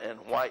Carolina, and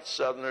white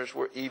Southerners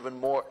were even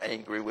more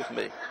angry with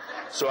me.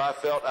 So I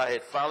felt I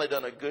had finally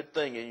done a good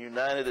thing and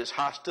united this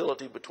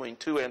hostility between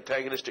two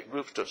antagonistic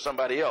groups to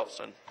somebody else,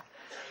 and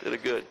did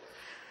it good.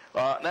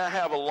 Now I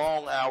have a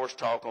long hour's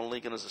talk on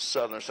Lincoln as a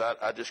Southerner, so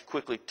I just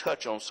quickly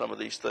touch on some of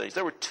these things.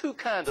 There were two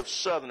kinds of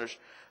Southerners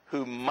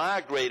who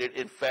migrated,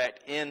 in fact,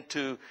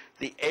 into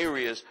the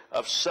areas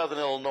of southern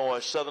Illinois,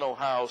 southern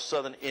Ohio,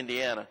 southern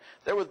Indiana.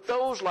 There were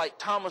those like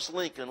Thomas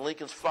Lincoln,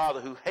 Lincoln's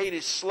father, who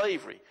hated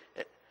slavery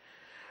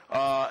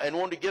and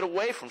wanted to get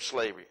away from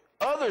slavery.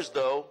 Others,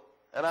 though,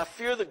 and I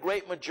fear the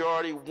great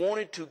majority,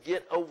 wanted to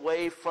get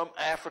away from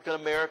African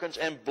Americans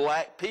and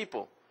black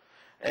people.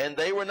 And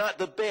they were not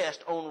the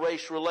best on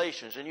race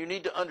relations. And you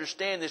need to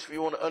understand this if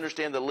you want to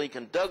understand the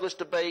Lincoln-Douglas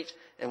debates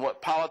and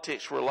what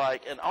politics were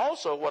like. And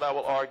also, what I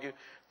will argue,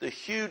 the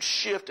huge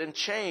shift and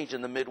change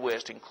in the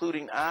Midwest,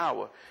 including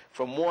Iowa,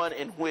 from one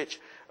in which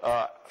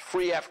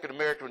free African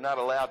Americans were not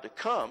allowed to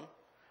come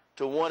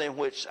to one in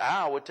which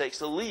Iowa takes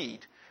the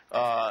lead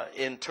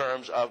in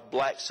terms of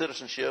black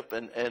citizenship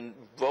and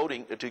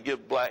voting to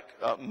give black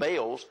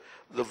males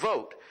the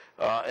vote.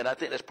 And I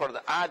think that's part of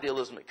the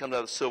idealism that comes out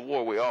of the Civil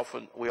War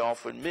we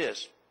often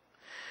miss.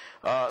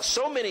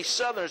 So many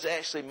Southerners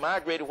actually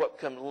migrated what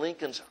became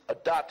Lincoln's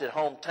adopted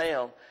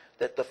hometown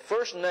that the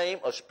first name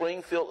of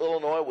Springfield,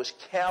 Illinois was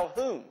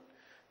Calhoun,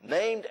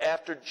 named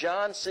after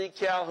John C.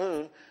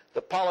 Calhoun,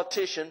 the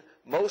politician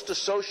most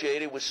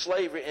associated with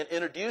slavery and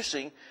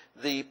introducing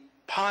the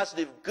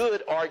positive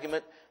good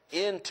argument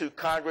into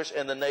Congress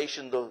and the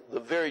nation, the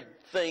very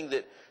thing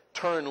that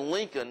turned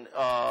Lincoln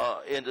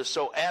into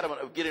so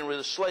adamant of getting rid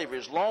of slavery.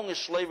 As long as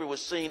slavery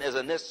was seen as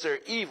a necessary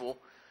evil,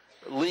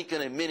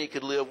 Lincoln and many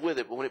could live with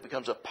it. But when it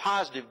becomes a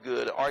positive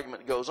good,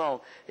 argument goes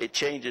on, it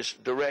changes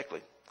directly.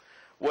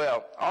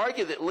 Well, I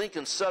argue that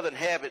Lincoln's Southern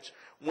habits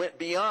went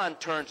beyond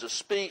turns of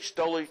speech,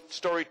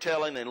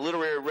 storytelling, and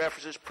literary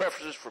references,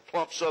 preferences for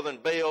plump Southern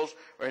belles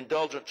or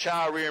indulgent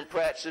child-rearing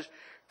practices.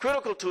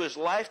 Critical to his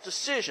life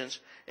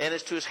decisions and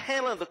as to his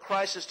handling of the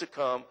crisis to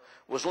come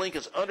was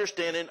Lincoln's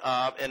understanding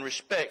of and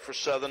respect for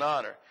Southern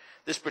honor.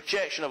 This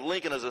projection of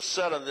Lincoln as a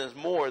Southerner is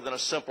more than a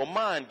simple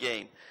mind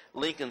game.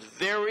 Lincoln's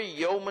very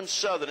yeoman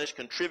Southerners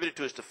contributed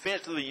to his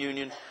defense of the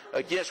Union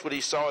against what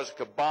he saw as a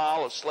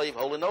cabal of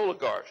slave-holding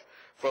oligarchs.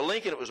 For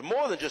Lincoln, it was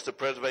more than just the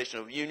preservation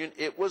of the Union.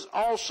 It was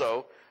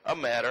also a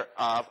matter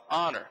of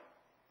honor.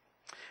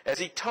 As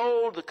he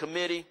told the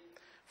committee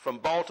from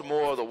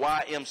Baltimore, the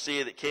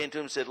YMCA that came to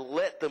him and said,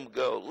 let them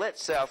go. Let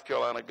South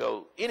Carolina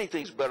go.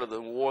 Anything's better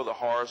than war, the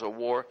horrors of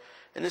war.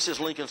 And this is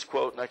Lincoln's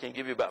quote, and I can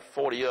give you about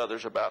 40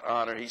 others about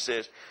honor. He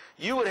says,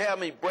 you would have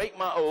me break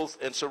my oath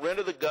and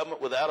surrender the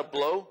government without a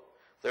blow?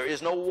 There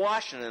is no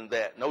Washington in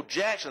that, no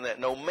Jackson in that,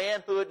 no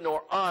manhood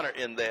nor honor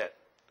in that.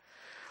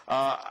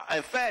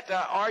 In fact,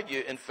 I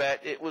argue,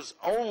 it was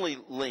only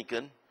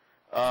Lincoln,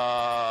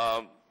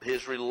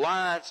 his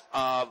reliance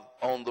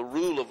on the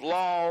rule of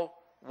law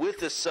with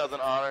this Southern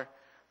honor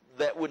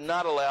that would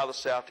not allow the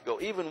South to go.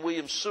 Even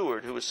William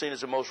Seward, who was seen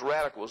as the most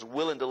radical, was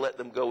willing to let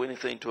them go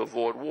anything to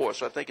avoid war.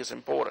 So I think it's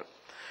important.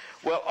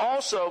 Well,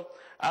 also,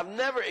 I've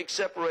never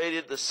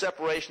separated the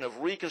separation of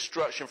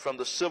Reconstruction from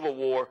the Civil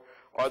War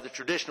or the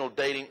traditional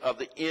dating of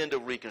the end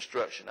of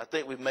Reconstruction. I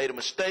think we've made a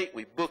mistake.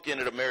 We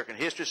bookended American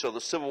history, so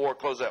the Civil War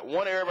closes out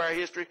one era of our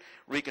history.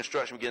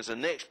 Reconstruction begins the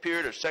next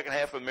period or second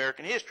half of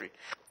American history.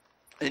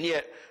 And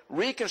yet,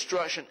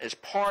 Reconstruction is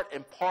part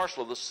and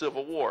parcel of the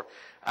Civil War.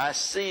 I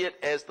see it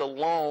as the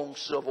long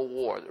Civil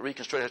War. The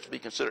Reconstruction has to be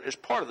considered as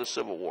part of the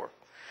Civil War.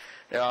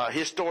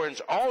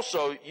 Historians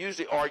also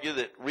usually argue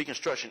that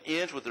Reconstruction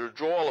ends with the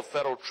withdrawal of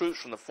federal troops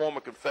from the former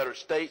Confederate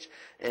states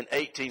in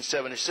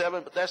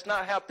 1877, but that's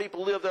not how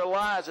people lived their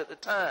lives at the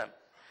time.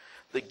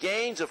 The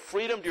gains of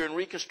freedom during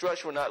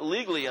Reconstruction were not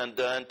legally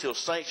undone until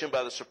sanctioned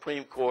by the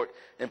Supreme Court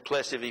in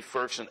Plessy v.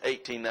 Ferguson in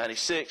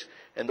 1896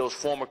 and those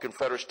former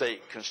Confederate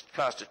state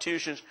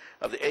constitutions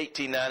of the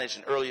 1890s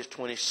and earliest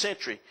 20th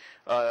century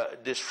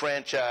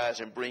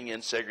disfranchise and bring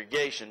in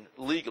segregation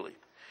legally.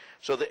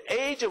 So the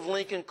age of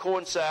Lincoln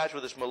coincides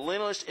with this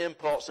millennialist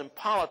impulse in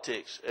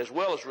politics as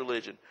well as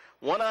religion,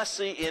 one I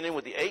see ending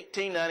with the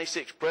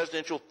 1896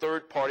 presidential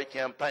third party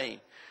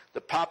campaign.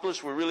 The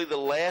Populists were really the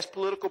last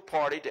political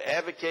party to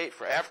advocate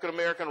for African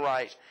American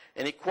rights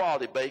and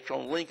equality based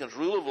on Lincoln's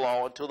rule of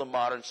law until the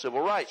modern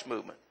civil rights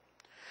movement.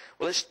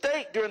 Well, at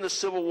stake during the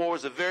Civil War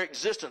was the very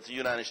existence of the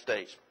United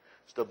States.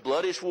 It's the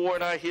bloodiest war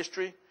in our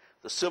history.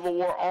 The Civil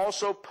War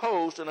also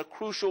posed in a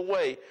crucial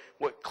way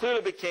what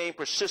clearly became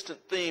persistent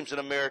themes in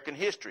American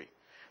history: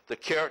 the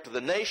character of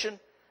the nation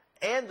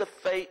and the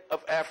fate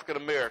of African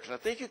Americans. I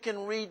think you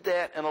can read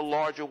that in a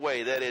larger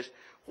way. That is,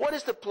 what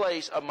is the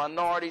place of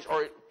minorities,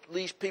 or at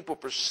least people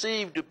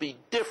perceived to be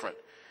different,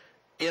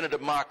 in a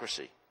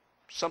democracy?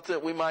 Something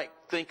that we might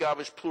think of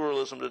as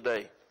pluralism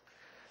today.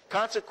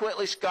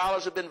 Consequently,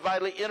 scholars have been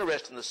vitally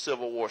interested in the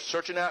Civil War,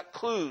 searching out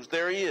clues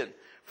therein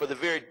for the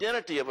very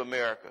identity of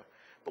America.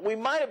 But we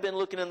might have been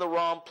looking in the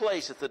wrong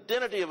place. If the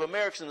identity of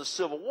Americans in the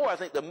Civil War, I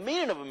think the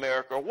meaning of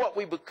America, or what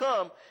we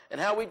become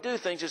and how we do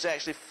things, is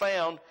actually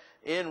found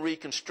in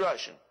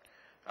Reconstruction.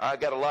 I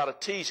got a lot of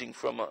teasing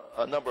from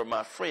a number of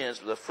my friends.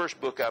 The first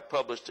book I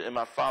published, In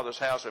My Father's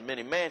House Are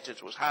Many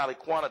Mansions, was highly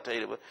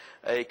quantitative,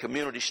 a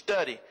community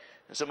study.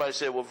 And somebody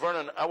said, well,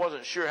 Vernon, I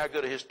wasn't sure how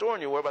good a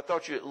historian you were, but I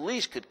thought you at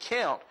least could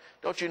count.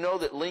 Don't you know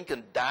that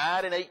Lincoln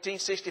died in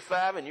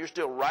 1865 and you're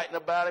still writing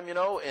about him, in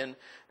the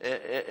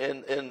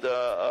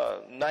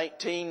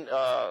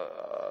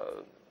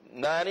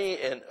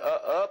 1990 and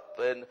up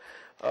and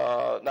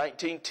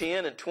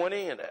 1910 and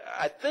 20? And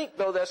I think,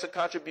 though, that's a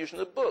contribution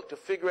to the book, to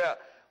figure out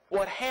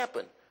what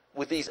happened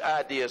with these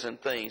ideas and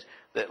things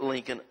that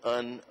Lincoln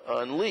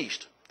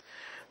unleashed.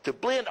 To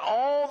blend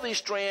all these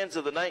strands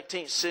of the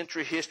 19th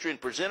century history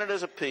and present it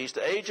as a piece,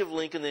 The Age of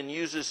Lincoln then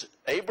uses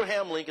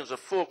Abraham Lincoln as a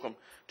fulcrum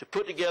to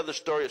put together the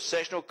story of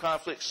sectional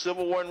conflict,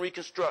 Civil War, and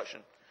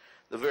Reconstruction,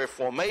 the very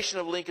formation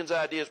of Lincoln's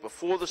ideas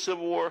before the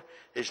Civil War,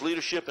 his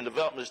leadership and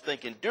development of his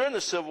thinking during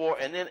the Civil War,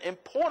 and then,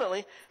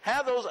 importantly,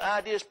 how those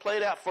ideas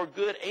played out for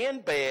good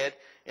and bad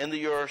in the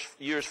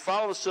years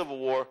following the Civil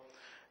War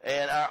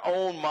and our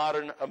own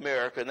modern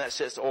America, and that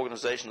sets the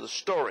organization of the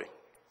story.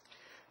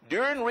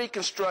 During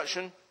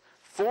Reconstruction,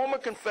 former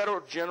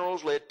Confederate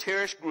generals led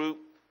terrorist group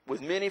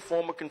with many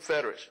former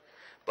Confederates.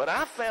 But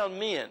I found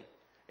men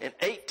in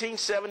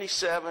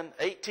 1877,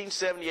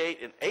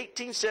 1878, and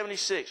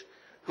 1876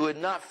 who had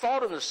not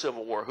fought in the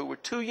Civil War, who were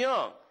too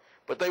young,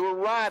 but they were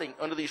riding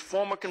under these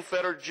former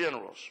Confederate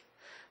generals.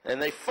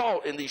 And they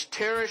fought in these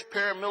terrorist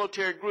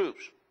paramilitary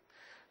groups.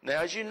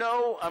 Now, as you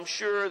know, I'm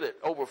sure that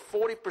over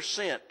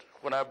 40%,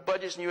 when our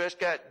budgets in the U.S.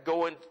 got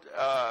going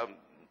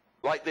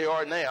like they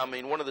are now, I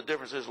mean, one of the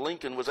differences,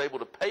 Lincoln was able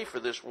to pay for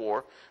this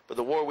war, but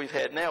the war we've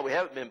had now, we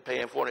haven't been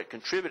paying for, and it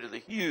contributed to the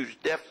huge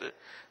deficit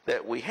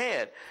that we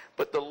had.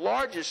 But the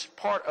largest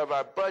part of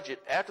our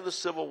budget after the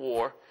Civil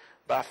War,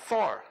 by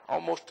far,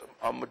 almost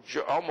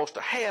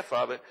a half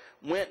of it,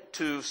 went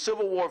to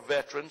Civil War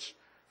veterans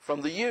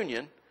from the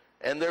Union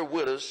and their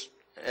widows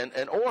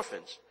and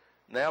orphans.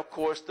 Now, of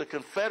course, the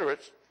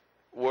Confederates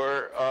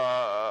were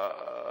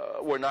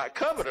not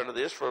covered under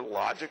this for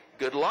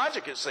good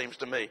logic, it seems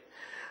to me.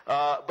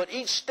 But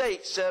each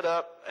state set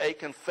up a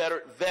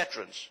Confederate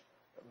veterans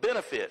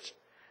benefits.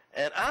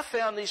 And I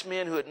found these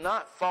men who had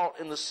not fought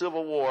in the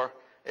Civil War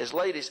as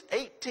late as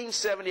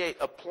 1878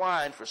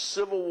 applying for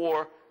Civil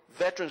War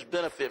veterans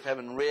benefit,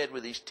 having read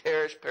with these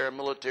terrorist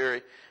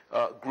paramilitary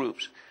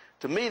groups.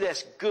 To me,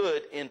 that's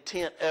good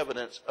intent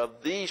evidence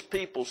of these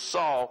people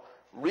saw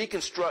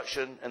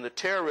Reconstruction and the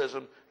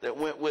terrorism that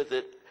went with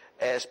it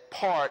as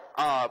part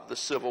of the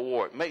Civil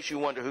War. It makes you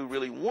wonder who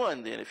really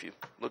won then if you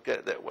look at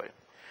it that way.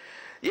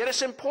 Yet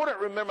it's important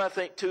to remember, I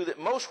think, too, that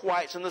most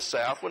whites in the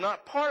South were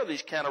not part of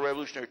these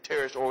counter-revolutionary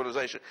terrorist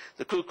organizations.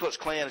 The Ku Klux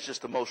Klan is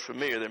just the most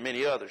familiar. There are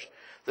many others.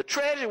 The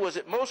tragedy was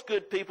that most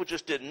good people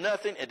just did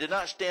nothing and did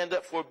not stand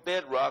up for a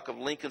bedrock of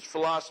Lincoln's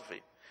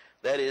philosophy.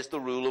 That is, the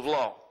rule of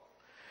law.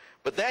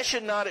 But that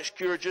should not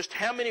obscure just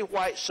how many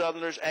white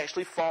Southerners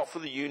actually fought for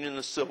the Union in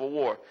the Civil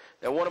War.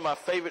 Now, one of my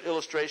favorite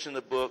illustrations in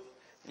the book,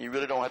 and you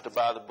really don't have to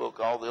buy the book,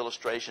 all the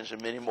illustrations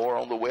and many more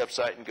on the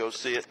website and go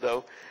see it,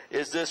 though,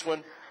 is this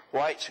one.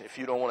 Whites, if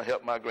you don't want to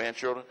help my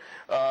grandchildren,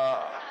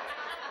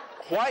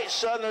 white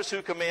Southerners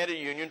who commanded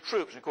Union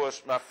troops. Of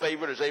course, my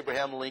favorite is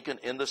Abraham Lincoln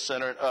in the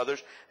center and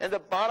others. And the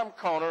bottom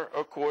corner,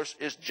 of course,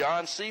 is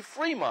John C.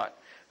 Fremont,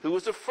 who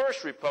was the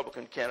first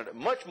Republican candidate,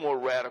 much more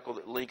radical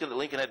than Lincoln. That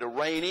Lincoln had to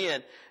rein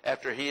in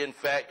after he, in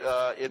fact,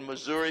 in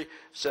Missouri,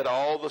 set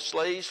all the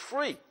slaves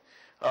free.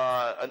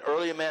 An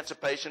early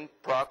emancipation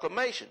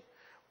proclamation.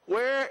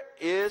 Where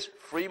is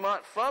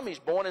Fremont from? He's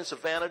born in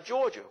Savannah,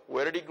 Georgia.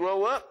 Where did he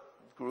grow up?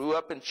 Grew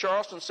up in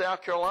Charleston,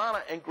 South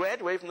Carolina, and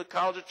graduated from the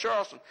College of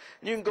Charleston.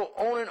 And you can go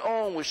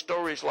on with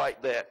stories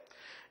like that.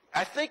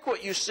 I think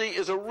what you see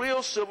is a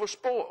real Civil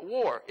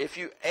War. If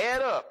you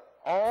add up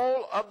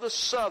all of the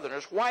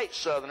Southerners, white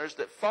Southerners,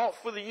 that fought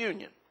for the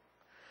Union,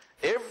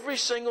 every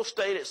single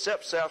state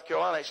except South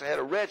Carolina actually had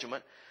a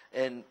regiment,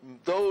 and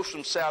those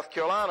from South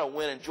Carolina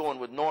went and joined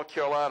with North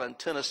Carolina and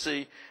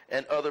Tennessee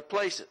and other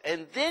places.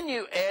 And then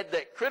you add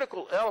that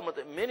critical element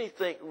that many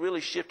think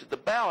really shifted the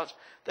balance,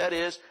 that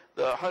is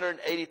the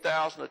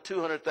 180,000 to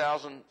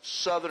 200,000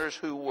 Southerners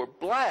who were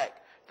black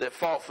that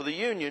fought for the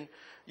Union.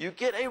 You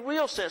get a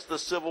real sense of the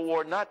Civil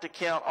War, not to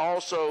count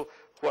also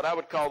what I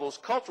would call those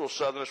cultural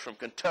Southerners from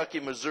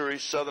Kentucky, Missouri,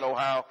 Southern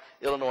Ohio,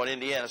 Illinois, and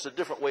Indiana. It's a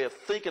different way of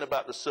thinking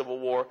about the Civil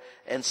War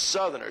and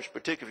Southerners,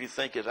 particularly if you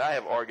think, as I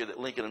have argued, that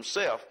Lincoln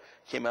himself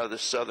came out of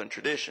this Southern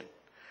tradition.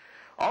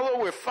 Although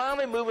we're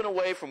finally moving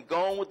away from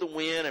Gone with the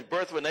Wind and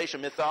Birth of a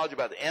Nation mythology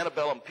about the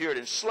antebellum period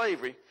and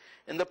slavery,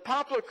 in the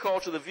popular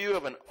culture, the view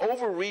of an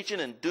overreaching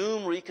and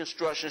doomed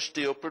Reconstruction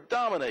still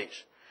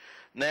predominates.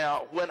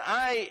 Now, when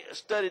I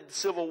studied the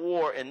Civil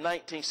War in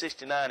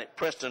 1969 at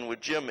Princeton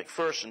with Jim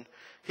McPherson,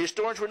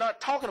 historians were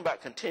not talking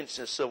about contingency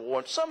in the Civil War.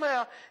 And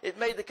somehow it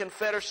made the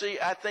Confederacy,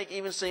 I think,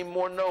 even seem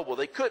more noble.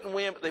 They couldn't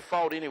win, but they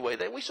fought anyway.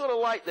 We sort of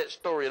like that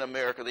story in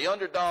America, the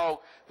underdog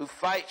who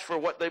fights for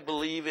what they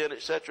believe in,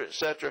 et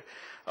cetera,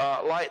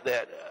 like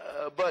that.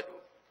 But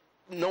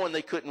knowing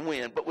they couldn't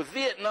win. But with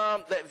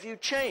Vietnam, that view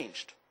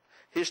changed.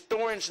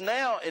 Historians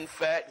now, in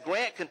fact,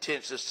 grant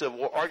contingency in the Civil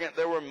War, arguing that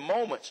there were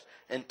moments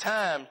in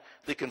time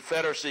the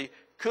Confederacy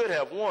could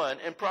have won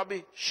and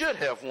probably should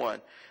have won.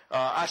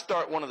 I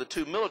start one of the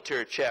two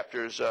military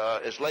chapters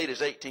as late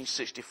as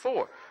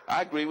 1864.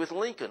 I agree with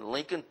Lincoln.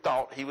 Lincoln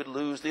thought he would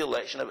lose the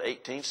election of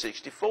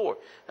 1864,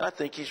 and I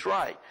think he's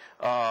right.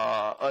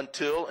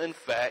 Until, in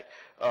fact,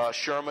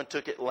 Sherman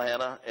took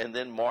Atlanta and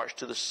then marched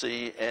to the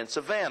sea and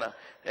Savannah,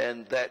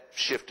 and that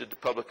shifted the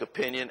public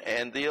opinion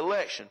and the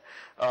election.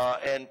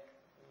 And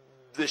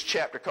this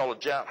chapter, called A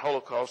Giant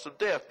Holocaust of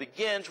Death,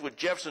 begins with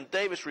Jefferson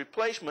Davis'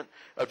 replacement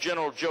of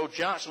General Joe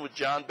Johnson with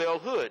John Bell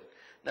Hood.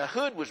 Now,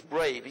 Hood was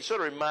brave. He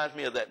sort of reminds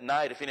me of that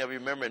night, if any of you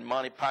remember in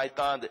Monty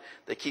Python, that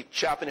they keep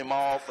chopping him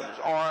off and his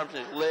arms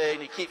and his leg,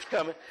 and he keeps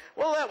coming.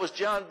 Well, that was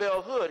John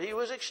Bell Hood. He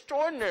was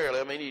extraordinarily,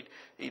 I mean,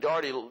 he'd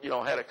already,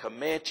 had a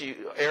Comanche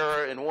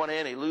era in one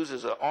hand. He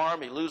loses an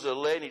arm, he loses a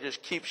leg, and he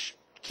just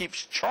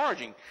keeps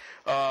charging.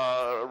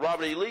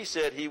 Robert E. Lee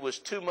said he was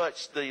too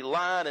much the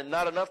lion and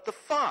not enough the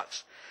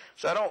fox.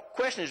 So I don't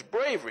question his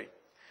bravery.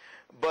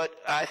 But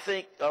I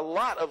think a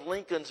lot of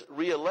Lincoln's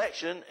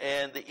reelection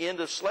and the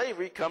end of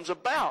slavery comes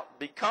about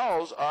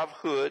because of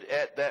Hood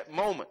at that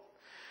moment.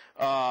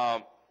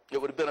 It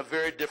would have been a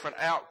very different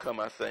outcome,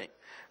 I think.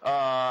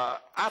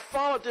 I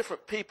follow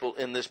different people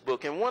in this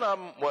book, and one of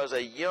them was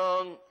a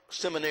young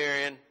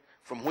seminarian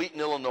from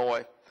Wheaton,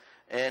 Illinois,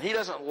 and he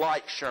doesn't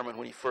like Sherman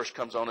when he first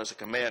comes on as a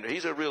commander.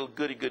 He's a real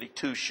goody-goody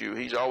two-shoe.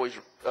 He's always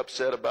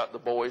upset about the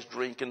boys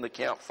drinking, the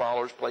camp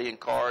followers, playing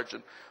cards,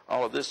 and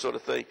all of this sort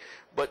of thing.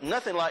 But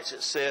nothing like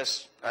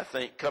success, I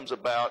think, comes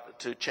about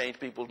to change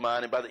people's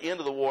mind. And by the end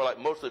of the war, like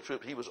most of the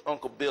troops, he was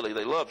Uncle Billy.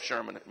 They loved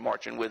Sherman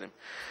marching with him.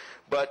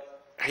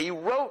 But he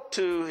wrote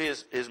to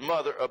his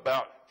mother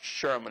about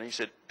Sherman. He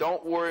said,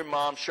 "Don't worry,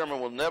 Mom.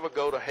 Sherman will never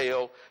go to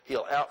hell.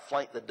 He'll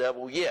outflank the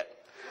devil yet."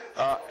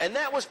 And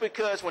that was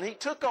because when he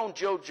took on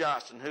Joe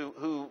Johnston,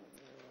 who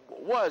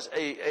was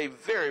a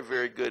very,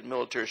 very good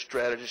military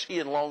strategist, he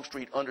and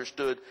Longstreet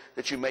understood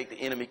that you make the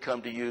enemy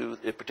come to you,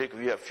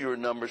 particularly if you have fewer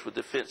numbers with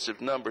defensive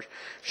numbers.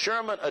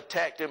 Sherman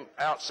attacked him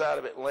outside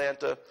of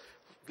Atlanta,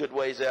 good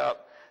ways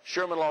out.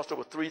 Sherman lost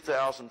over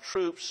 3,000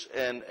 troops,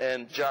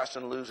 and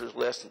Johnston loses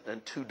less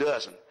than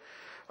 24.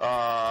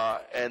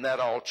 And that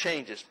all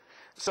changes.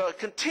 So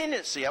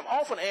contingency. I'm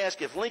often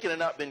asked if Lincoln had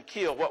not been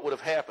killed, what would have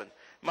happened?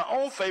 My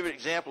own favorite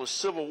example is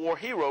Civil War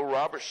hero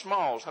Robert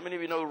Smalls. How many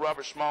of you know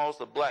Robert Smalls,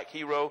 the black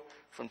hero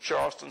from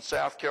Charleston,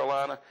 South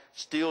Carolina,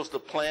 steals the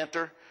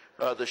planter,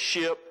 the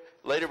ship,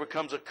 later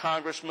becomes a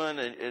congressman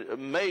and a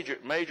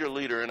major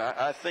leader. And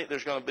I think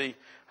there's going to be,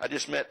 I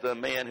just met the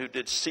man who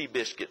did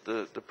Seabiscuit,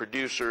 the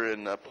producer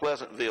in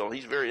Pleasantville.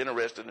 He's very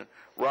interested in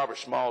Robert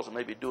Smalls and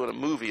maybe doing a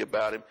movie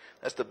about him.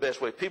 That's the best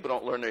way. People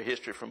don't learn their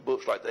history from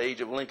books like The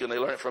Age of Lincoln. They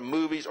learn it from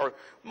movies, or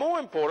more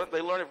important,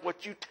 they learn it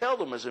what you tell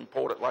them is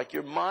important, like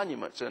your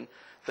monuments and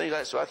things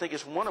like that. So I think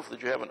it's wonderful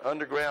that you have an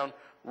underground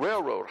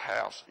railroad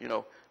house,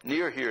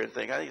 near here and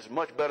things. I think it's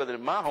much better than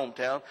in my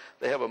hometown.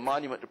 They have a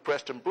monument to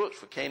Preston Brooks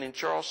for caning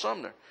Charles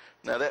Sumner.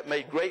 Now, that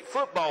made great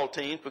football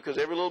teams because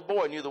every little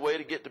boy knew the way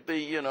to get to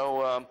be,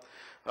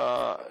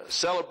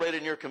 celebrated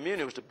in your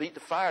community was to beat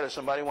the fire to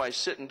somebody while he's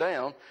sitting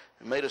down.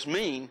 It made us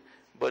mean,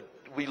 but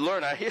we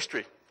learn our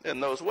history in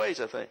those ways,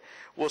 I think.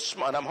 Well,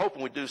 and I'm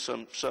hoping we do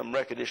some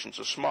recognitions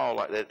of Small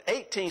like that. In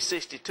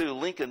 1862,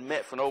 Lincoln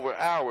met for over an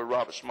hour with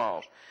Robert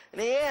Smalls. And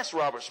he asked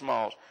Robert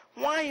Smalls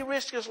why he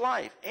risked his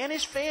life and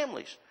his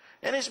family's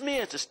and his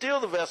men to steal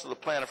the vessel of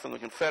the planter from the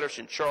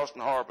Confederacy in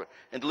Charleston Harbor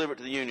and deliver it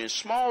to the Union.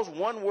 Small's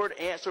one-word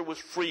answer was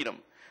freedom,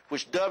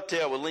 which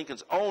dovetailed with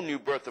Lincoln's own new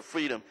birth of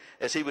freedom,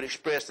 as he would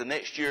express the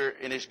next year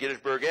in his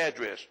Gettysburg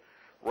Address.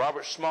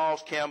 Robert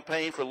Smalls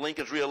campaigned for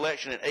Lincoln's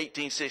re-election in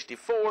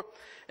 1864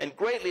 and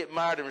greatly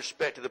admired and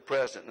respected the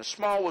president. And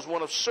Small was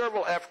one of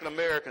several African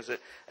Americans that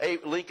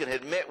Lincoln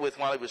had met with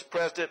while he was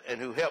president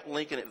and who helped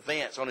Lincoln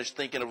advance on his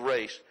thinking of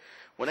race.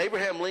 When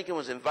Abraham Lincoln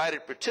was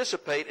invited to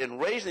participate in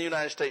raising the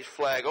United States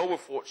flag over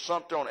Fort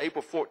Sumter on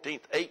April 14,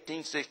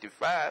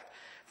 1865,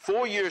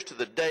 4 years to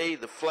the day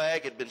the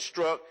flag had been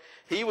struck,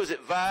 he was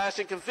advised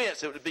and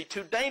convinced it would be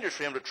too dangerous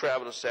for him to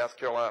travel to South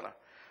Carolina.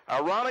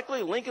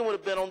 Ironically, Lincoln would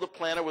have been on the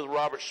planter with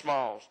Robert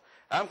Smalls.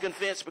 I'm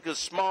convinced because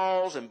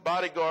Smalls and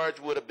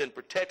bodyguards would have been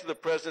protecting the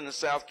president in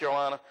South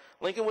Carolina,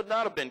 Lincoln would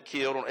not have been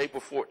killed on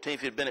April 14th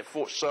if he had been at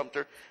Fort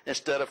Sumter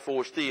instead of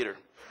Ford's Theater.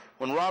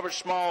 When Robert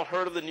Smalls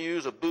heard of the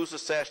news of Booth's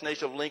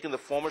assassination of Lincoln, the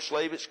former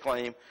slave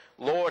exclaimed,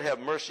 "Lord, have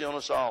mercy on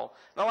us all."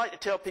 And I like to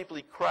tell people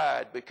he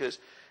cried because,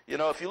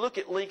 if you look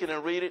at Lincoln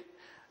and read it,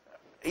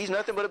 he's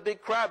nothing but a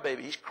big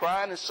crybaby. He's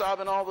crying and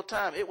sobbing all the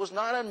time. It was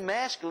not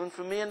unmasculine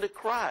for men to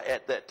cry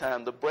at that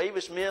time. The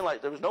bravest men,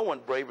 there was no one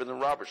braver than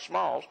Robert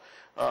Smalls.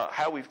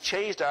 How we've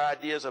changed our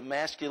ideas of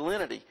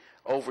masculinity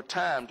over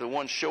time to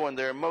one showing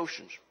their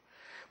emotions.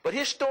 But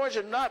historians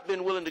have not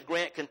been willing to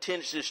grant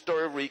contingency to the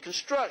story of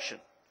Reconstruction.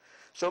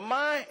 So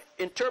my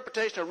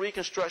interpretation of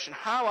Reconstruction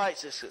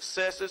highlights its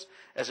successes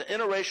as an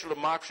interracial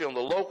democracy on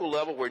the local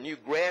level where new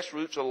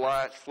grassroots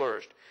alliance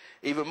flourished.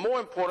 Even more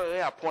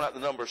importantly, I point out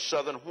the number of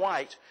Southern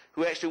whites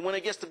who actually went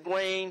against the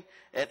grain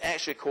and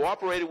actually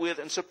cooperated with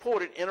and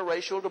supported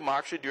interracial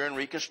democracy during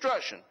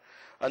Reconstruction.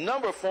 A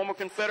number of former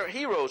Confederate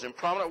heroes and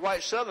prominent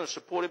white Southerners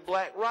supported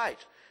black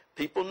rights.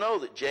 People know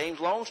that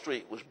James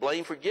Longstreet was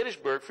blamed for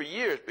Gettysburg for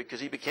years because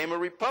he became a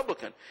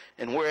Republican.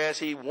 And whereas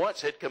he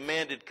once had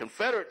commanded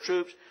Confederate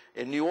troops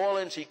in New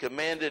Orleans, he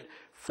commanded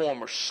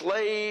former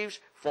slaves,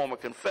 former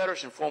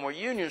Confederates, and former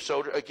Union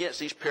soldiers against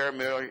these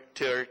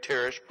paramilitary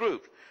terrorist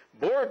groups.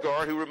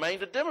 Beauregard, who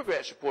remained a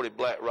Democrat, supported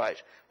black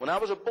rights. When I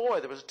was a boy,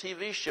 there was a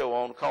TV show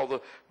on called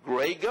The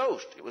Gray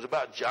Ghost. It was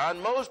about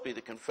John Mosby,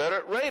 the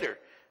Confederate raider,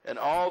 and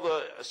all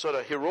the sort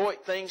of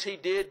heroic things he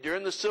did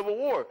during the Civil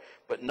War.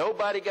 But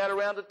nobody got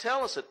around to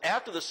tell us that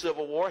after the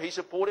Civil War, he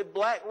supported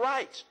black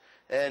rights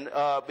and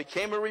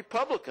became a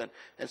Republican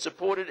and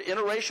supported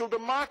interracial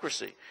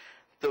democracy.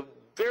 The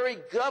very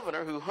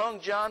governor who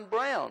hung John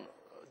Brown,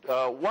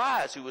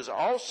 Wise, who was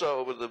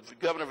also the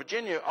governor of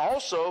Virginia,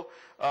 also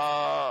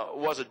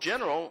was a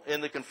general in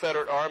the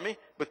Confederate Army,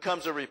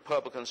 becomes a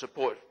Republican,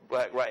 supports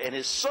black rights. And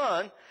his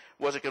son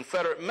was a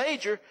Confederate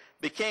major,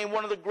 became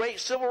one of the great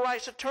civil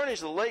rights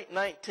attorneys of the late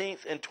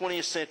 19th and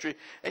 20th century.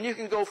 And you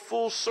can go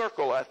full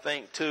circle, I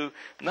think, to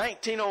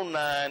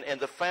 1909 and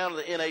the founding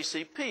of the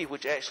NAACP,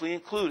 which actually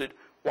included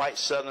white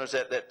Southerners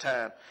at that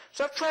time.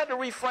 So I've tried to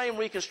reframe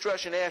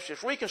Reconstruction as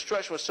if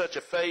Reconstruction was such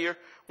a failure,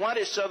 why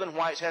did Southern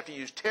whites have to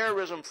use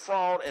terrorism,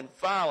 fraud, and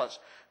violence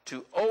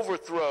to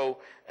overthrow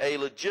a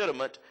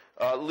legitimate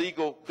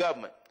legal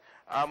government?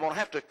 I'm going to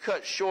have to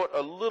cut short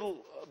a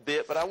little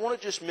bit, but I want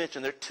to just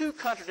mention there are two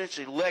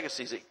contradictory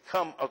legacies that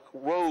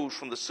arose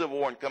from the Civil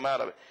War and come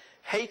out of it.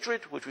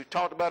 Hatred, which we've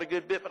talked about a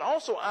good bit, but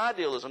also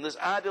idealism, this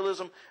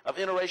idealism of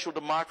interracial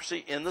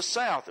democracy in the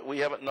South that we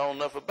haven't known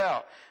enough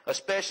about,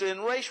 especially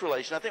in race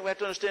relations. I think we have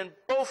to understand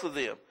both of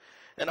them.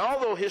 And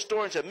although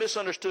historians have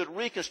misunderstood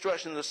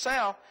Reconstruction in the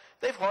South,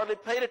 they've hardly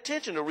paid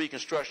attention to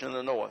Reconstruction in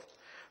the North.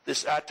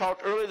 I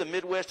talked earlier, the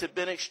Midwest had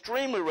been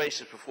extremely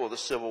racist before the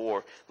Civil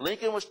War.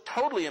 Lincoln was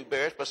totally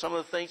embarrassed by some of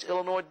the things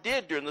Illinois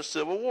did during the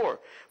Civil War.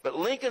 But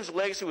Lincoln's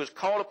legacy was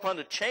called upon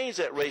to change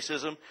that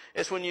racism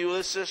as when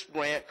Ulysses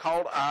Grant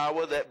called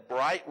Iowa that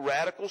bright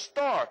radical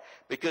star,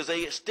 because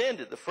they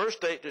extended, the first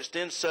state to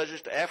extend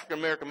suffrage to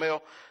African-American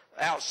male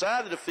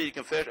outside the defeated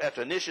Confederacy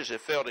after initiatives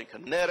had failed in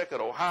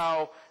Connecticut,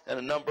 Ohio, and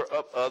a number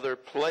of other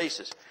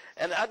places.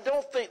 And I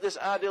don't think this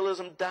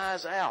idealism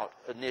dies out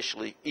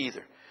initially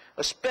either.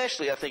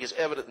 Especially, I think, is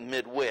evident in the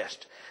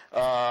Midwest.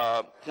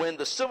 When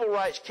the civil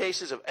rights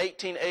cases of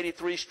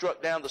 1883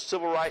 struck down the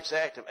Civil Rights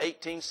Act of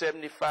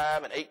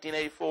 1875 and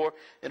 1884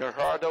 in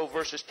Hurtado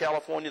versus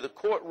California, the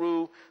court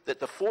ruled that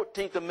the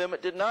 14th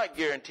Amendment did not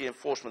guarantee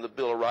enforcement of the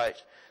Bill of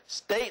Rights.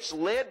 States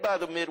led by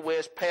the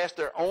Midwest passed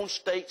their own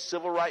state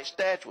civil rights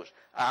statutes.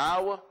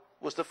 Iowa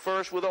was the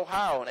first with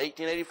Ohio in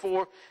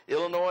 1884,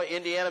 Illinois,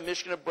 Indiana,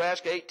 Michigan,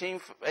 Nebraska,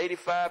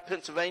 1885,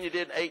 Pennsylvania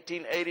did in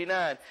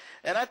 1889.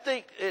 And I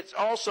think it's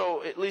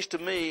also, at least to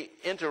me,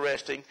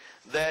 interesting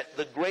that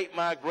the great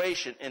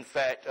migration, in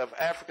fact, of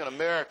African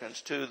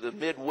Americans to the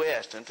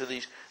Midwest and to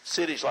these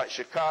cities like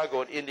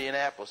Chicago and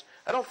Indianapolis,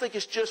 I don't think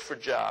it's just for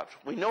jobs.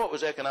 We know it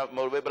was economic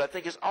motivated, but I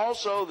think it's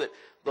also that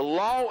the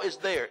law is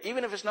there.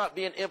 Even if it's not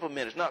being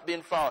implemented, it's not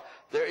being followed,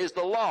 there is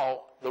the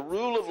law, the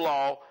rule of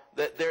law,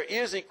 that there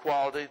is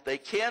equality, they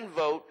can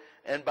vote,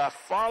 and by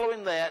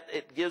following that,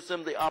 it gives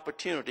them the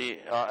opportunity,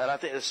 and I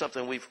think that's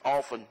something we've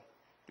often,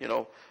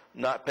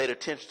 not paid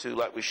attention to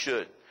like we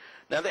should.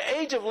 Now, the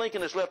age of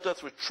Lincoln has left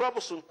us with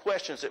troublesome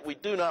questions that we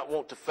do not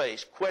want to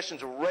face.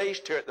 Questions of race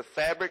tear at the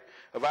fabric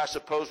of our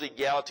supposedly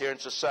egalitarian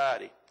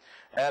society,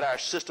 at our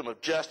system of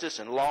justice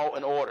and law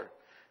and order.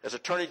 As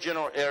Attorney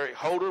General Eric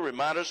Holder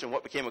reminded us in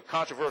what became a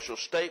controversial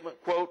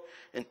statement, quote,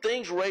 "In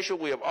things racial,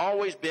 we have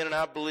always been, and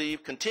I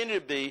believe continue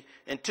to be,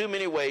 in too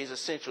many ways,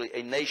 essentially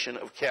a nation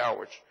of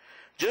cowards.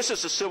 Just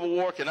as the Civil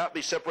War cannot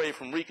be separated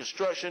from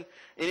Reconstruction,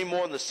 any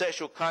more than the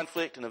sexual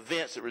conflict and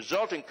events that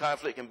result in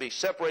conflict can be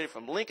separated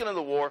from Lincoln and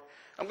the war,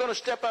 I'm going to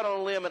step out on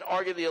a limb and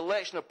argue the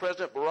election of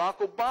President Barack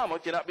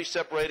Obama cannot be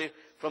separated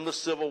from the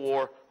Civil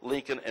War,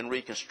 Lincoln, and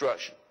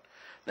Reconstruction."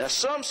 Now,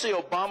 some see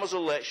Obama's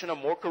election, or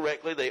more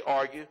correctly, they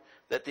argue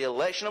that the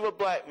election of a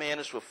black man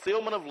is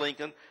fulfillment of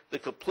Lincoln, the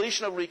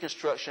completion of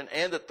Reconstruction,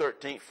 and the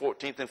 13th,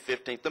 14th, and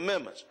 15th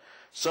Amendments.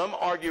 Some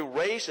argue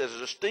race as a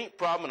distinct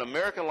problem in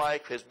American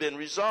life has been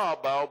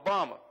resolved by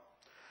Obama.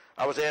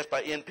 I was asked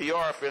by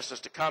NPR, for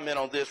instance, to comment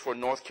on this for a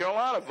North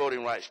Carolina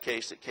voting rights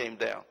case that came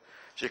down.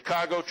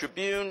 Chicago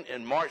Tribune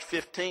in March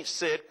 15th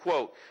said,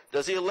 quote,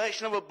 "Does the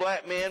election of a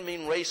black man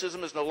mean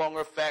racism is no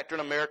longer a factor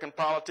in American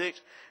politics,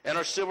 and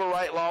are civil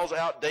rights laws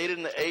outdated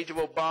in the age of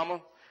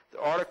Obama?" The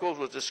article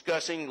was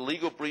discussing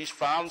legal briefs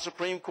filed in the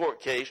Supreme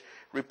Court case,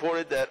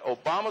 reported that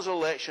Obama's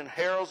election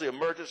heralds the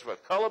emergence of a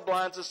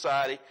colorblind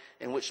society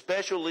in which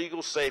special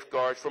legal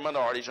safeguards for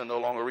minorities are no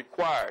longer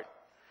required.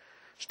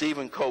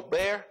 Stephen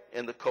Colbert,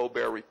 in the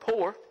Colbert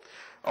Report,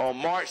 on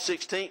March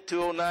 16,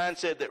 2009,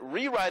 said that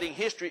rewriting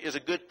history is a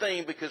good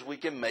thing because we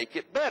can make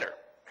it better.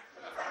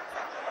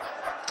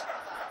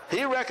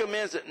 He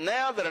recommends that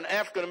now that an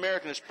African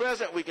American is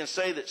president, we can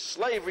say that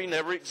slavery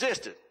never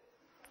existed.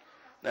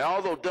 Now,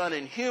 although done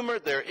in humor,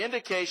 there are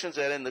indications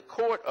that in the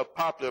court of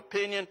popular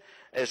opinion,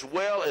 as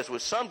well as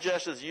with some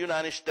justices of the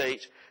United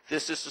States,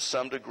 this is to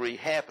some degree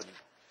happening.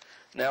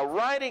 Now,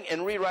 writing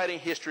and rewriting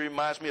history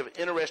reminds me of an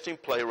interesting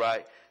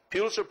playwright,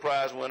 Pulitzer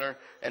Prize winner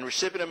and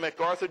recipient of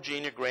MacArthur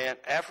Genius Grant,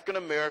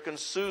 African-American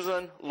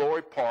Susan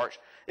Laurie Parks,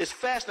 is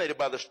fascinated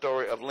by the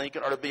story of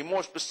Lincoln, or to be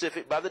more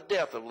specific, by the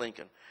death of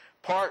Lincoln.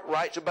 Park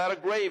writes about a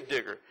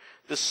gravedigger,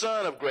 the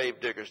son of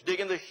gravediggers,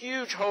 digging the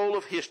huge hole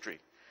of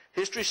history.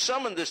 History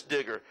summoned this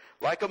digger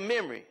like a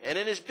memory, and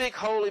in his big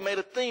hole he made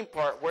a theme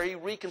park where he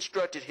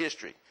reconstructed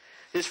history.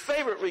 His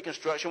favorite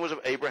reconstruction was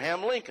of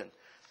Abraham Lincoln.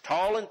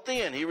 Tall and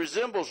thin, he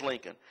resembles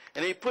Lincoln,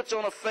 and he puts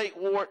on a fake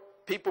wart.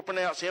 People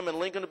pronounce him and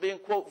Lincoln to be in,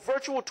 quote,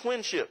 virtual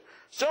twinship.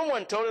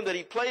 Someone told him that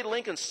he played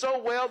Lincoln so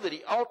well that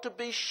he ought to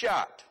be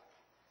shot.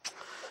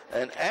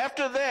 And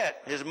after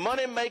that, his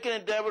money-making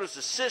endeavor was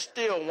to sit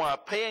still while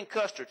Payne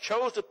Custer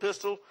chose the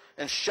pistol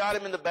and shot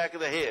him in the back of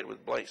the head,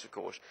 with blanks, of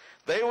course.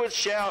 They would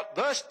shout,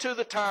 "Thus to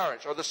the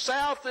tyrants," or "The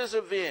South is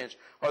avenged,"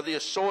 or the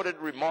assorted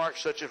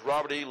remarks such as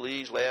Robert E.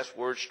 Lee's last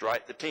words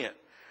strike the tent.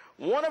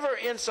 One of her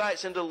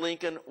insights into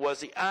Lincoln was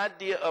the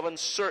idea of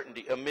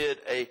uncertainty amid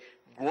a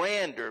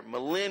grander,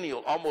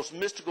 millennial, almost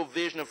mystical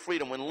vision of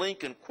freedom when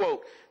Lincoln,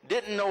 quote,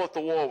 "didn't know if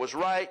the war was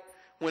right,"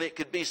 when it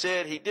could be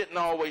said he didn't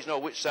always know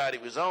which side he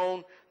was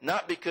on,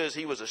 not because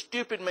he was a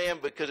stupid man,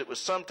 because it was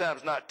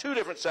sometimes not two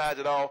different sides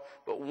at all,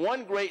 but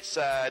one great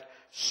side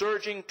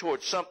surging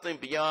towards something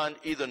beyond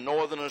either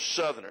Northerners or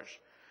Southerners.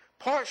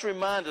 Parks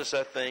reminds us,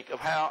 I think,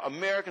 of how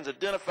Americans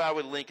identify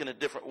with Lincoln in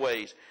different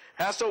ways,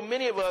 how so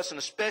many of us, and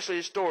especially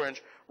historians,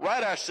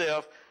 write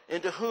ourselves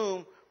into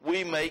whom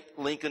we make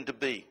Lincoln to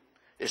be.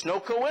 It's no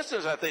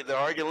coincidence, I think, they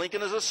argue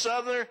Lincoln is a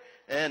Southerner,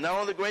 and not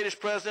only the greatest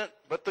president,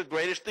 but the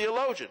greatest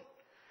theologian.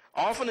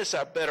 Often it's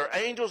our better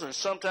angels and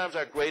sometimes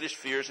our greatest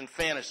fears and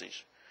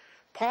fantasies.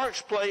 Parks'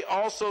 play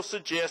also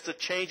suggests a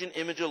changing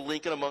image of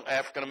Lincoln among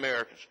African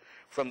Americans,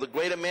 from the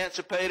great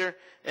emancipator,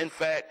 in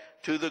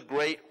fact, to the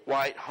great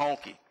white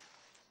honky.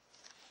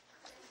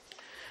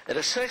 At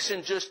a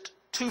session just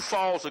 2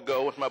 falls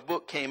ago, as my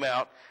book came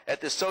out, at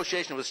the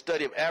Association for the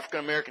Study of African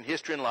American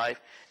History and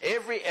Life,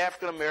 every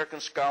African American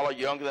scholar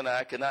younger than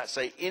I could not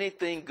say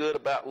anything good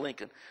about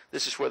Lincoln.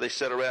 This is where they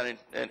sat around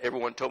and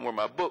everyone told me where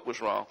my book was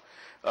wrong.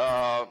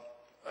 I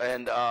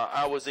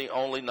was the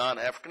only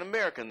non-African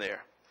American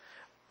there.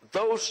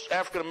 those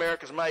African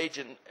Americans my age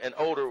and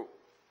older,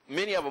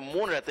 many of them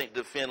wanted, I think, to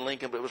defend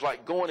Lincoln, but it was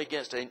like going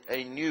against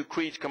a new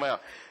creed come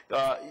out.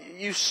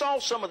 You saw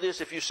some of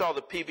this if you saw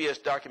the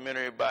PBS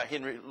documentary by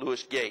Henry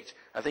Louis Gates.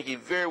 I think he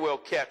very well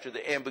captured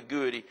the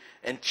ambiguity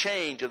and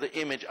change of the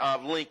image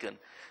of Lincoln.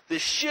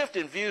 This shift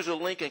in views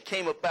of Lincoln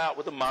came about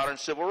with the modern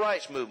civil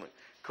rights movement,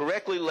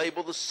 correctly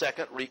labeled the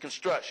Second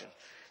Reconstruction.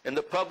 In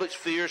the public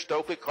sphere,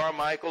 Stokely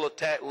Carmichael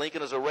attacked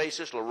Lincoln as a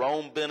racist.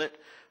 Lerone Bennett,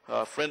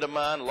 a friend of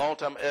mine,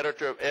 longtime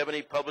editor of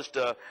Ebony, published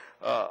an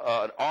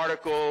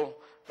article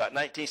about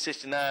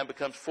 1969,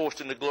 becomes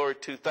Forced into Glory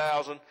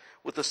 2000.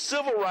 With the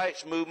civil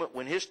rights movement,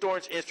 when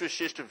historians' interest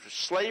shifted from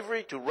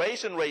slavery to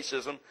race and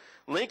racism,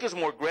 Lincoln's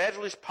more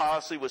gradualist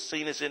policy was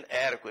seen as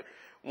inadequate.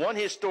 One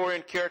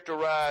historian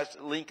characterized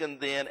Lincoln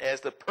then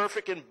as the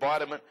perfect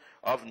embodiment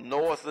of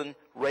Northern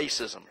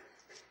racism.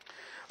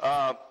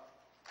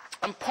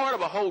 I'm part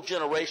of a whole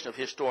generation of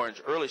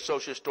historians, early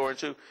social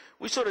historians, who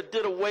we sort of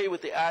did away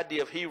with the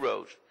idea of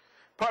heroes.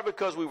 Part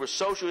because we were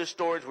social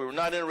historians, we were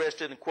not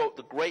interested in, quote,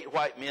 the great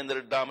white men that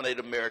had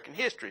dominated American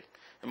history.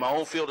 In my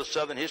own field of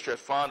Southern history, I'm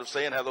fond of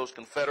saying how those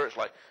Confederates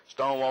like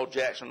Stonewall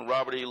Jackson,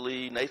 Robert E.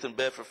 Lee, Nathan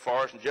Bedford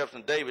Forrest, and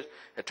Jefferson Davis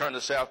had turned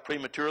the South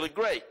prematurely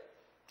great.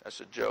 That's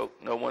a joke.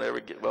 No one ever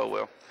gets,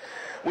 well.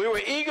 We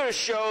were eager to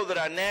show that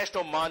our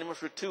national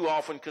monuments were too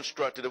often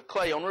constructed of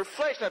clay. On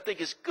reflection, I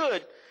think it's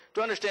good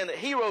to understand that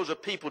heroes are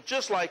people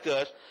just like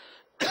us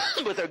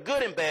with their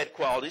good and bad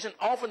qualities and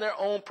often their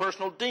own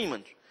personal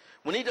demons.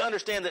 We need to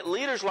understand that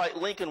leaders like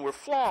Lincoln were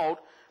flawed,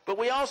 but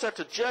we also have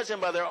to judge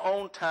them by their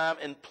own time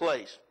and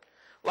place.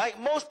 Like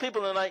most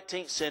people in the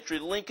 19th century,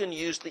 Lincoln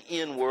used the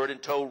N-word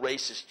and told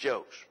racist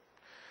jokes.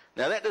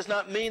 Now, that does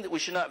not mean that we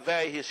should not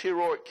value his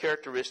heroic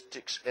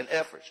characteristics and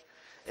efforts.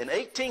 In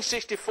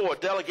 1864, a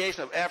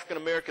delegation of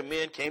African-American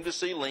men came to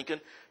see Lincoln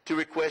to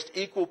request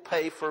equal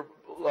pay for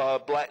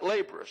black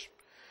laborers,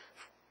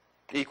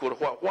 equal to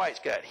what whites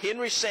got.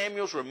 Henry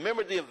Samuels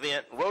remembered the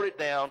event, wrote it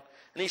down,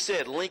 and he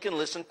said, Lincoln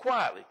listened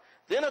quietly.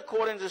 Then,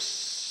 according to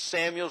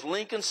Samuels,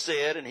 Lincoln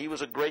said, and he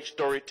was a great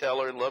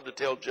storyteller and loved to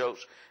tell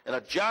jokes, in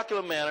a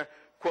jocular manner,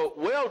 quote,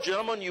 well,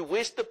 gentlemen, you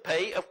wish the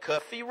pay of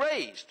Cuffy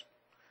raised.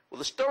 Well,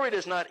 the story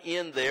does not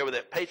end there with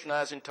that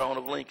patronizing tone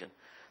of Lincoln.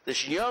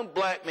 This young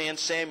black man,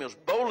 Samuels,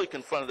 boldly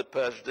confronted the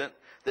president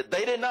that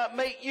they did not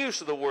make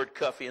use of the word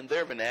Cuffy in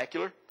their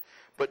vernacular,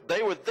 but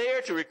they were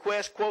there to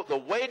request, quote, the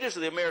wages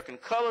of the American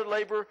colored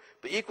laborer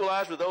be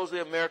equalized with those of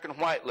the American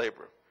white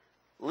laborer.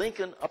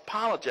 Lincoln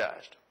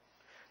apologized.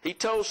 He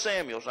told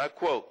Samuels, I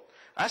quote,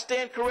 I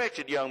stand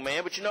corrected, young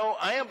man, but you know,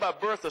 I am by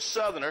birth a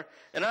Southerner,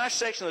 and our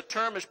section of the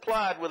term is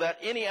plied without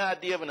any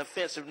idea of an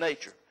offensive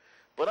nature.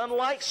 But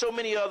unlike so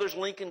many others,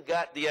 Lincoln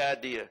got the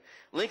idea.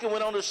 Lincoln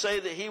went on to say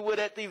that he would,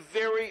 at the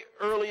very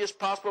earliest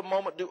possible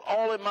moment, do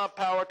all in my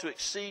power to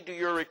accede to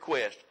your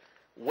request.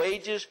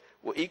 Wages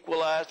were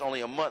equalized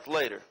only a month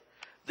later.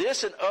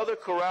 This and other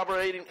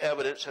corroborating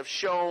evidence have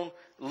shown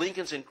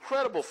Lincoln's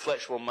incredible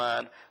flexible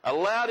mind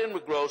allowed him to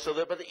grow so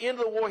that by the end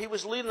of the war he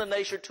was leading the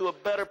nation to a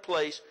better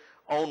place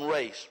on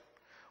race.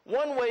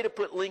 One way to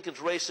put Lincoln's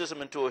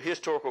racism into a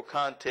historical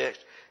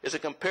context is a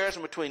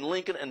comparison between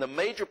Lincoln and the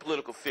major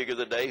political figure of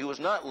the day who was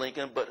not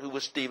Lincoln but who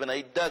was Stephen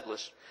A.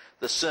 Douglas,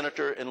 the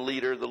senator and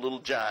leader of the Little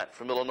Giant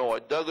from Illinois.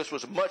 Douglas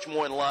was much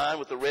more in line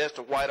with the rest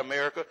of white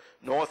America,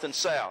 North and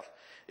South.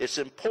 It's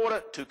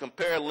important to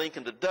compare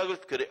Lincoln to Douglas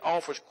because it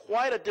offers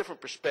quite a different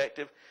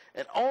perspective,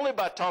 and only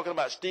by talking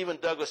about Stephen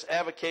Douglas'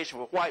 advocacy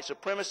for white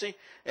supremacy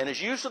and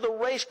his use of the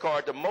race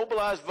card to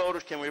mobilize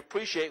voters can we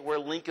appreciate where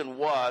Lincoln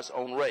was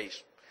on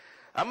race.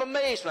 I'm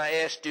amazed when I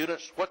ask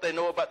students what they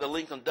know about the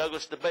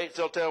Lincoln-Douglas debate.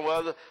 They'll tell me,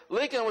 well,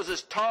 Lincoln was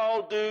this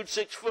tall dude,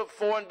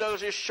 6'4", and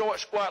Douglas this short,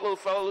 squat little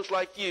fellow looks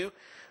like you.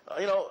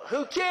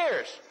 Who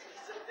cares?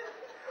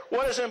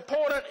 What is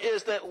important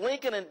is that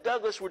Lincoln and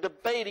Douglas were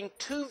debating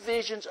two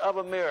visions of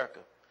America.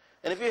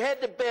 And if you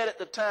had to bet at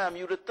the time,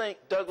 you would think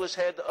Douglas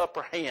had the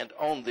upper hand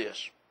on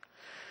this.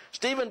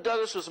 Stephen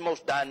Douglas was the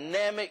most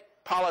dynamic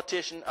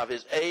politician of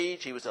his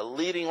age. He was a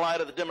leading light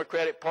of the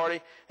Democratic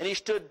Party, and he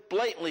stood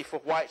blatantly for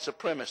white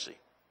supremacy.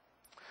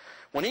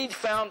 When he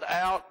found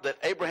out that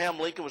Abraham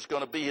Lincoln was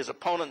going to be his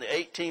opponent in the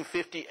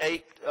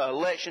 1858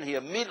 election, he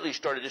immediately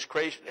started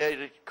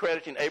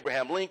discrediting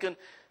Abraham Lincoln.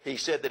 He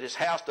said that his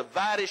House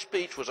Divided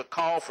speech was a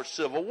call for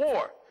civil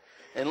war.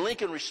 And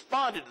Lincoln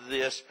responded to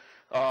this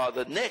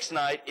the next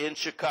night in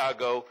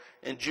Chicago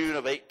in June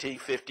of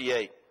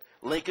 1858.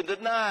 Lincoln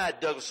denied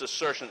Douglas'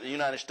 assertion that the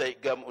United States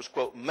government was,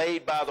 quote,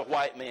 made by the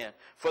white man,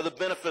 for the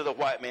benefit of the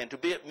white man, to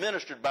be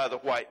administered by the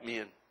white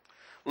men.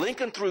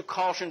 Lincoln threw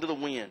caution to the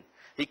wind.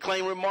 He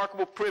claimed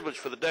remarkable privilege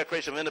for the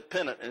Declaration of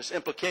Independence and its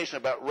implication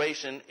about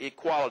race and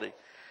equality.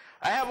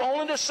 I have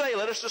only to say,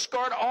 let us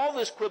discard all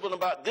this quibbling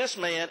about this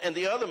man and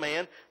the other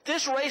man,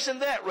 this race and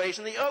that race,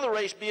 and the other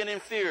race being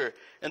inferior,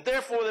 and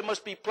therefore they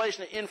must be placed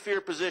in an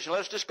inferior position.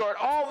 Let us discard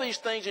all these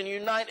things and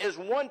unite as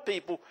one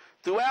people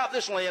throughout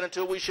this land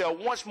until we shall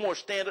once more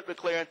stand up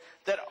declaring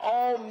that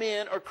all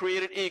men are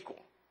created equal.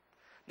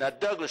 Now,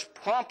 Douglas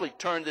promptly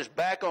turned this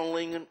back on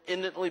Lincoln,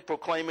 indolently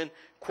proclaiming,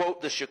 quote,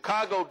 the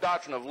Chicago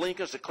doctrine of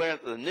Lincoln's declaring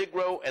that the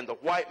Negro and the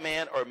white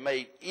man are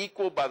made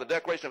equal by the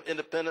Declaration of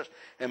Independence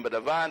and by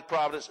divine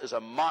providence is a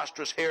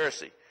monstrous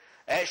heresy.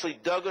 Actually,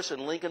 Douglas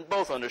and Lincoln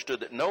both understood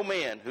that no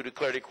man who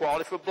declared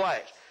equality for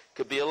blacks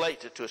could be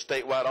elected to a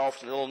statewide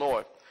office in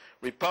Illinois.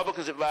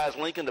 Republicans advised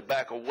Lincoln to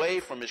back away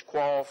from his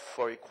quarrel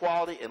for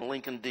equality, and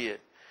Lincoln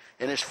did.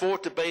 In his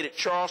fourth debate at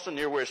Charleston,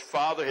 near where his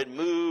father had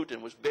moved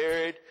and was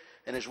buried,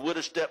 and his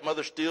widowed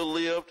stepmother still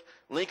lived,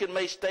 Lincoln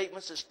made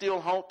statements that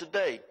still haunt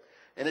today.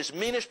 In his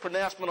meanest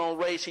pronouncement on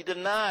race, he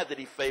denied that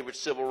he favored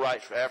civil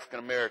rights for African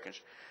Americans.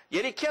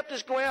 Yet he kept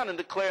his ground in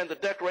declaring the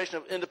Declaration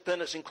of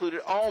Independence included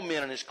all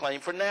men in his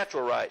claim for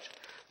natural rights.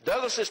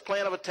 Douglas's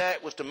plan of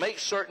attack was to make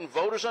certain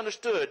voters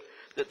understood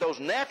that those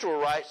natural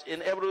rights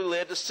inevitably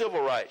led to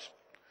civil rights.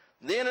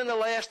 Then in the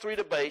last three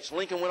debates,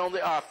 Lincoln went on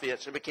the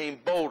offense and became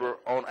bolder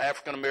on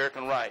African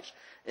American rights.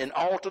 In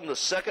Alton, the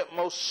second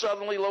most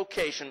southerly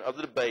location of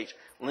the debates,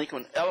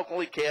 Lincoln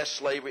eloquently cast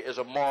slavery as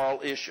a moral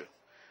issue.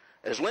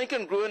 As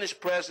Lincoln grew in his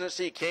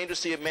presidency, he came to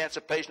see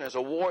emancipation as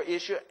a war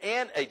issue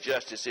and a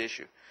justice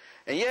issue.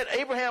 And yet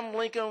Abraham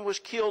Lincoln was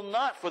killed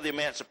not for the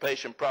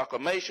Emancipation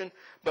Proclamation,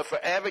 but for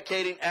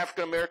advocating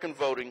African American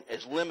voting,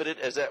 as limited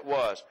as that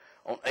was.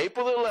 On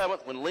April the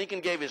 11th, when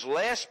Lincoln gave his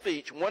last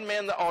speech, one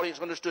man in the audience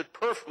understood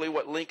perfectly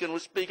what Lincoln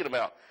was speaking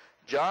about.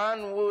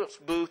 John Wilkes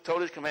Booth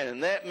told his companion,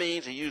 and that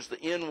means he used the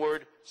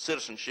N-word,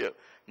 citizenship.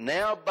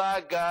 Now,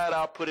 by God,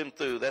 I'll put him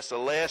through. That's the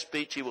last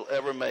speech he will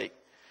ever make.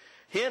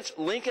 Hence,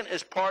 Lincoln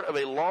is part of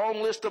a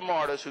long list of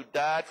martyrs who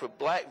died for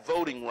black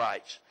voting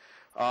rights.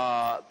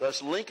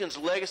 Thus, Lincoln's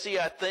legacy,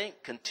 I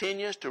think,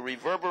 continues to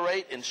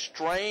reverberate in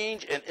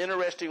strange and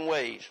interesting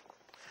ways.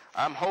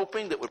 I'm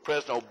hoping that with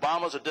President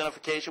Obama's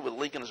identification with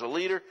Lincoln as a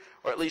leader,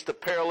 or at least the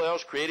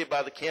parallels created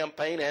by the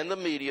campaign and the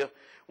media,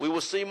 we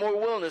will see more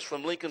willingness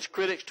from Lincoln's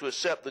critics to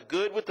accept the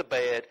good with the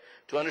bad,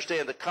 to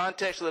understand the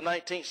context of the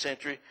 19th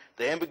century,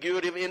 the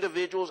ambiguity of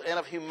individuals, and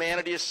of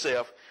humanity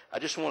itself. I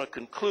just want to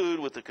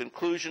conclude with the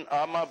conclusion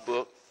of my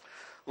book.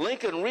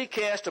 Lincoln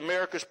recast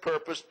America's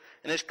purpose,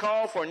 and his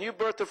call for a new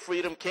birth of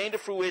freedom came to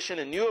fruition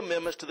in new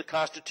amendments to the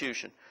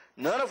Constitution,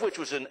 none of which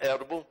was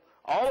inevitable,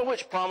 all of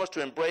which promised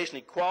to embrace an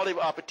equality of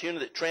opportunity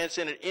that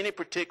transcended any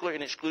particular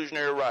and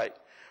exclusionary right.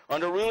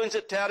 Under rulings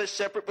that touted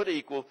separate but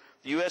equal,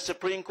 the U.S.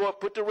 Supreme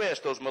Court put to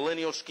rest those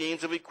millennial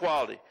schemes of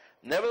equality.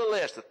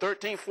 Nevertheless, the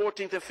 13th,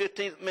 14th, and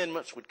 15th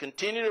Amendments would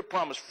continue to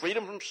promise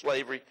freedom from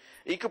slavery,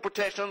 equal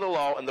protection of the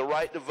law, and the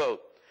right to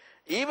vote.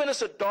 Even as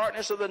the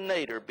darkness of the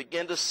nadir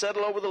began to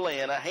settle over the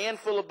land, a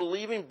handful of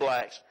believing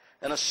blacks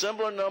and a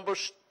smaller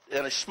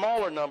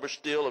number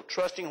still of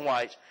trusting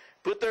whites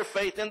put their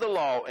faith in the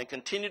law and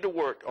continued to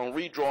work on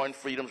redrawing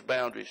freedom's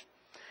boundaries.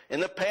 In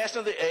the passing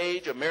of the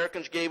age,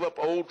 Americans gave up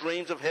old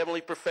dreams of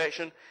heavenly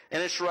perfection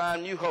and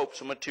enshrined new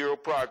hopes of material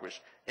progress,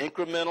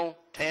 incremental,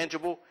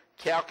 tangible,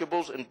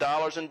 calculables in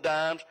dollars and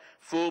dimes,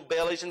 full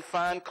bellies and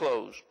fine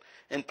clothes.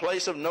 In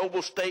place of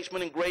noble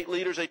statesmen and great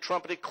leaders, they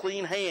trumpeted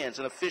clean hands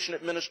and efficient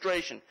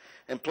administration.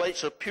 In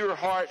place of pure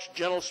hearts,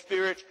 gentle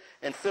spirits,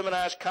 and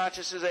feminized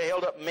consciences, they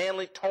held up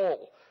manly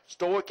toil,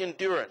 stoic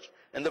endurance,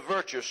 and the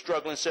virtue of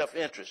struggling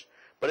self-interest.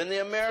 But in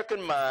the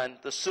American mind,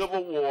 the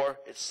Civil War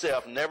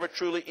itself never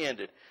truly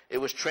ended. It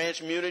was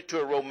transmuted to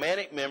a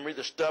romantic memory,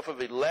 the stuff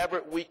of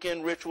elaborate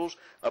weekend rituals,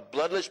 of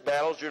bloodless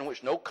battles during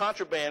which no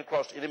contraband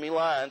crossed enemy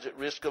lines at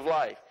risk of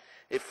life.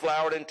 It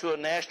flowered into a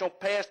national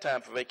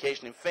pastime for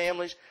vacationing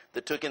families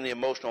that took in the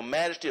emotional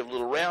majesty of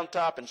Little Round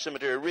Top and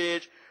Cemetery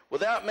Ridge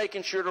without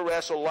making sure to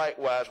wrestle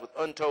likewise with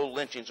untold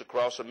lynchings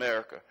across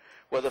America,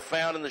 whether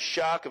found in the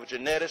shock of a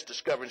geneticist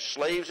discovering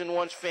slaves in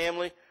one's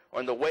family or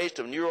in the waste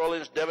of New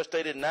Orleans'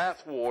 devastated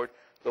Ninth Ward.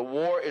 The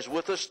war is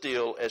with us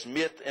still as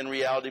myth and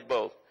reality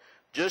both.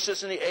 Just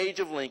as in the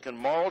age of Lincoln,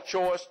 moral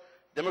choice,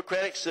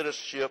 democratic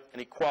citizenship,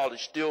 and equality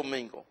still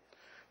mingle.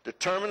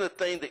 Determine the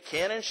thing that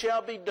can and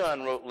shall be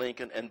done, wrote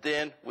Lincoln, and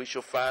then we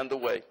shall find the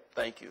way.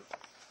 Thank you.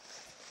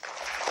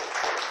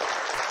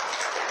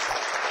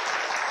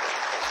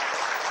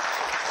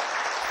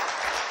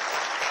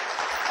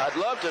 I'd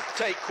love to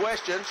take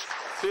questions.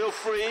 Feel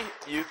free.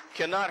 You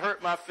cannot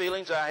hurt my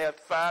feelings. I have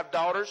 5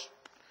 daughters.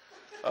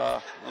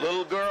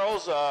 Little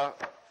girls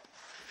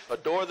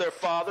adore their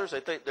fathers.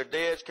 They think their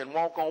dads can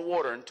walk on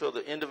water until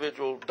the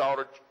individual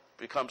daughter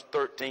becomes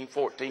 13,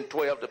 14,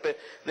 12.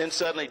 Then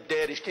suddenly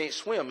daddies can't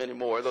swim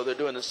anymore, though they're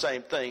doing the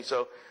same thing.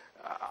 So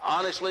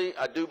honestly,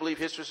 I do believe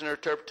history is an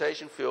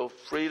interpretation. Feel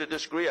free to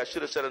disagree. I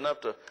should have said enough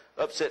to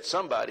upset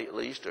somebody at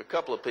least, or a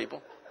couple of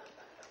people.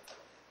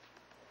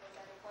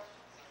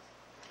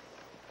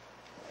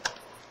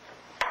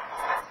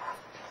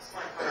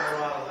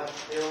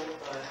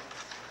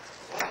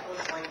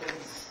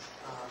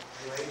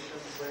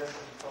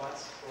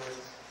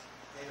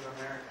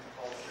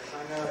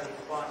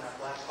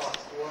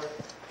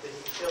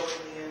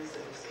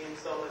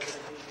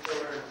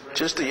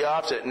 Just the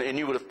opposite, and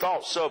you would have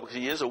thought so because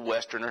he is a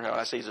Westerner.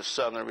 I say he's a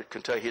Southerner in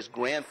Kentucky. His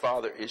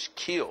grandfather is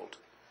killed,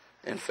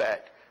 in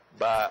fact,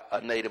 by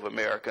a Native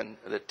American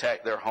that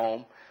attacked their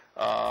home.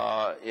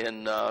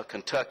 in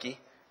Kentucky,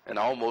 and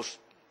almost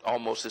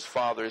his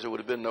father, as there would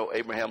have been no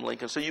Abraham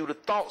Lincoln. So you would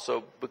have thought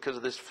so because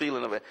of this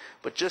feeling of it.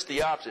 But just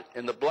the opposite.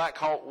 In the Black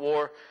Hawk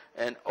War,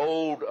 an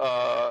old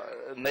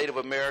Native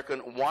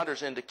American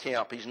wanders into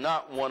camp. He's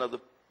not one of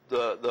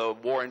the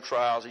warring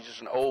trials. He's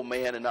just an old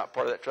man and not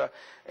part of that trial.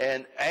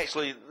 And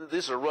actually,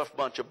 this is a rough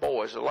bunch of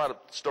boys. There's a lot of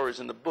stories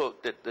in the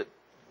book that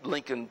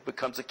Lincoln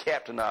becomes the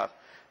captain of.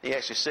 He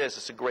actually says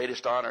it's the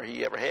greatest honor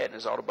he ever had in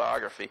his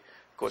autobiography.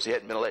 Of course, he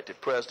hadn't been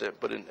elected president,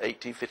 but in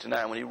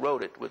 1859 when he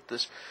wrote it with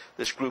this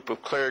group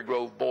of Clary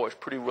Grove boys,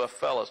 pretty rough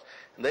fellows,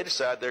 and they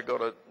decide they're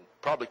going to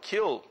probably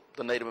kill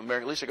the Native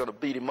American. At least they're going to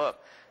beat him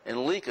up.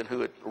 And Lincoln,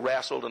 who had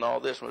wrestled and all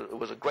this,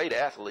 was a great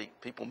athlete.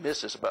 People miss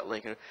this about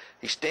Lincoln.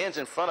 He stands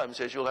in front of him and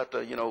says, "You'll have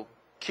to,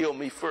 kill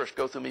me first,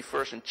 go through me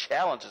first," and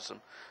challenges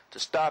them to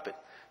stop it.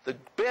 The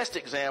best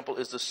example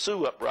is the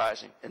Sioux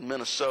uprising in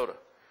Minnesota,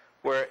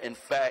 where, in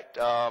fact,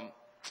 the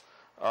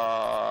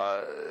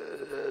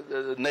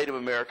Native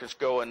Americans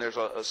go, and there's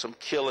some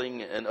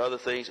killing and other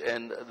things,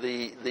 and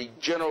the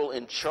general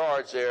in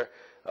charge there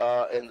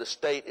in the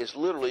state is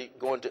literally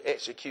going to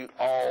execute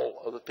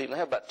all of the people. They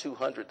have about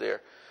 200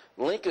 there.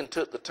 Lincoln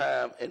took the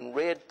time and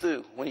read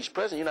through, when he's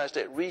president of the United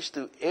States, reads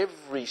through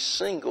every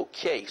single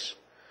case,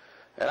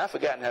 and I've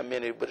forgotten how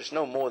many, but it's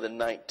no more than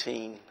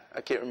 19.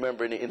 I can't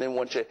remember any. And then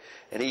one check,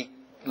 and he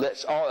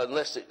lets all,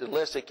 unless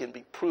it can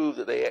be proved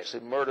that they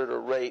actually murdered or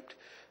raped.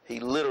 He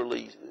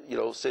literally,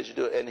 says you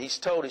do it. And he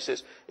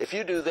says, if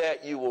you do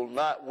that, you will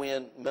not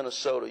win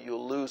Minnesota.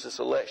 You'll lose this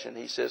election.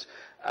 He says,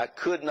 I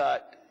could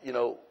not,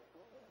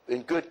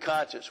 in good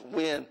conscience,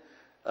 win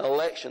an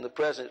election, the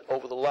president,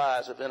 over the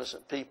lives of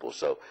innocent people.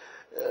 So,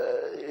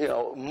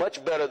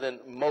 much better than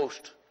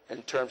most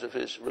in terms of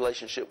his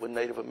relationship with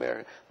Native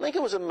Americans.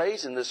 Lincoln was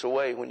amazing this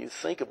way when you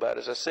think about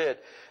it. As I said,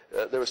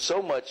 there was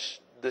so much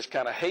this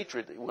kind of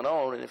hatred that went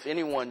on, and if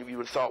anyone you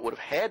would have thought would have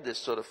had this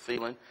sort of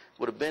feeling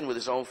would have been with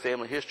his own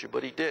family history,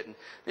 but he didn't.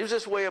 He was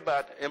this way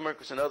about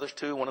immigrants and others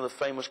too. One of the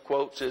famous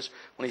quotes is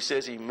when he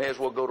says he may as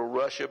well go to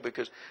Russia,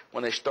 because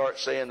when they start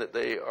saying that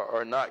they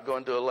are not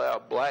going to allow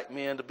black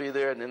men to be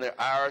there, and then they're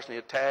Irish and the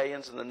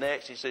Italians, and the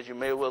next he says you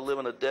may as well live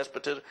in a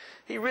despotism.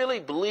 He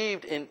really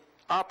believed in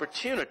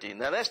opportunity.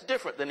 Now that's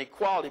different than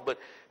equality, but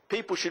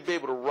people should be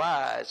able to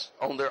rise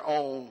on their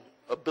own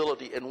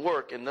ability and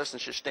work, and nothing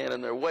should stand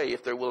in their way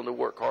if they're willing to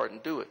work hard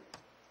and do it.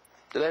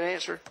 Did that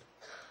answer?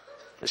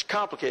 It's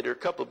complicated. There are a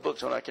couple of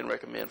books on I can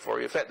recommend for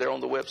you. In fact, they're on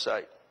the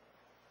website.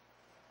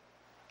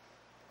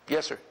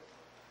 Yes, sir.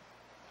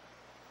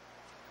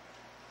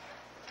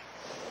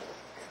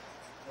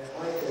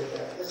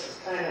 This is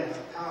kind of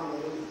a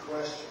convoluted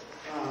question.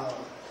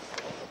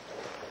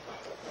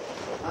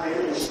 I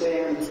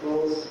understand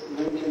both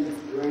Lincoln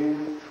and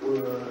Grant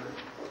were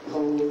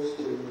opposed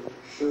to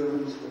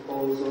Sherman's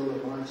proposal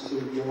to march to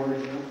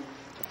Georgia,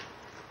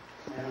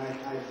 and I'd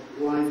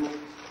like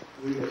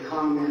you to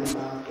comment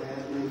about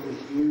that,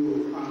 Lincoln's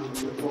view on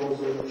the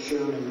proposal that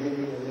Sherman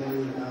made, and then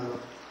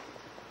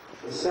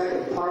the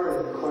second part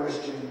of the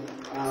question,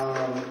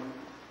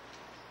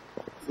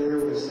 there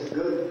was a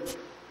good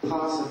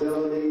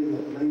possibility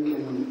that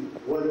Lincoln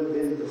would have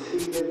been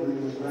defeated when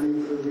he was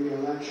running for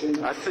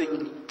re-election. I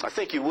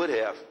think he would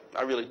have.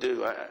 I really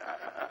do.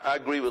 I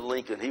agree with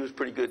Lincoln. He was a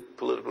pretty good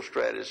political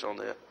strategist on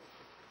that.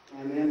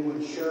 And then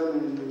when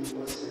Sherman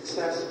was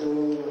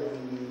successful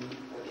in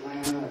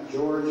Atlanta,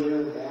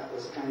 Georgia, that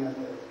was kind of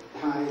the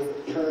tide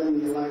that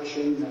turned the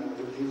election.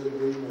 Would you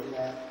agree with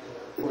that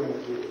point of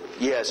view?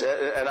 Yes,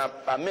 and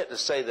I meant to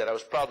say that. I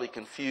was probably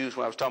confused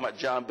when I was talking about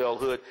John Bell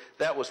Hood.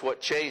 That was what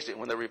changed it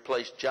when they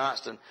replaced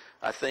Johnston.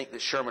 I think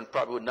that Sherman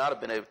probably would not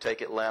have been able to take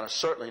Atlanta,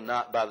 certainly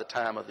not by the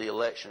time of the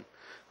election,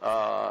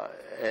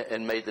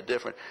 and made the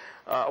difference.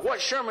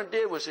 What Sherman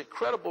did was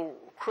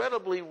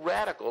incredibly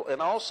radical,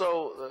 and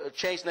also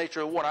changed the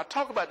nature of war. And I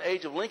talk about the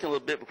age of Lincoln a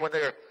little bit,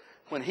 but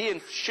when he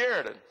and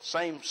Sheridan,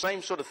 same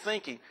sort of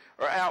thinking,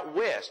 are out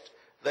west,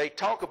 they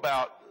talk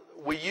about,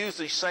 we use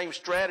these same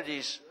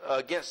strategies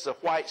against the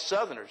white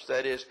Southerners.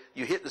 That is,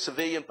 you hit the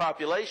civilian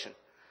population,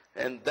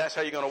 and that's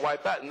how you're going to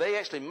wipe out. And they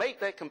actually make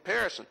that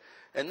comparison.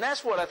 And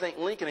that's what I think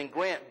Lincoln and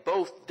Grant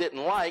both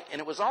didn't like. And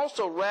it was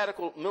also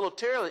radical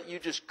militarily that you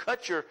just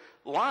cut your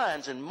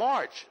lines and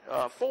march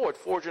forward,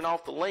 forging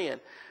off the land.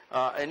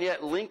 And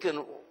yet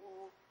Lincoln,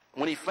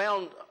 when he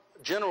found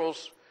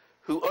generals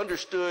who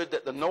understood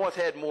that the North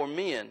had more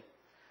men,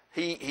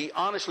 he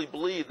honestly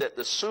believed that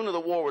the sooner the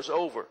war was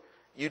over,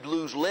 you'd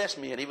lose less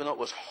men, even though it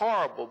was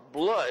horrible,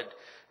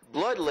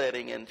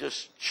 bloodletting and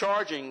just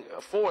charging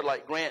forward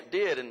like Grant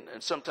did, and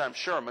sometimes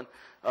Sherman,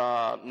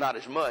 not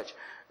as much.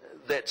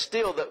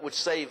 That would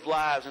save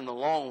lives in the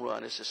long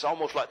run. It's just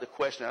almost like the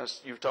question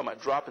you were talking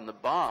about, dropping the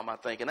bomb, I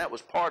think, and that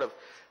was part of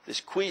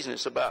this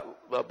queasiness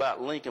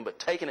about Lincoln, but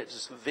taking it to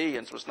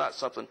civilians was not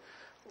something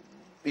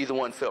either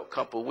one felt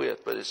comfortable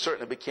with, but it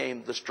certainly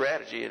became the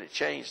strategy, and it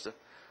changed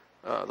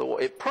the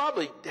war. It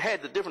probably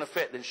had the different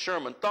effect than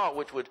Sherman thought,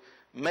 which would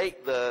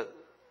make the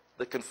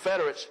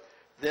Confederates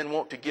then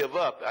want to give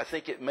up. I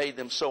think it made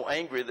them so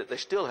angry that they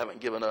still haven't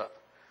given up.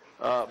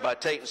 by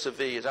taking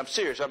civilians. I'm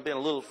serious. I'm being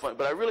a little funny,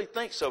 but I really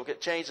think so.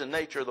 It changed the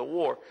nature of the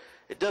war.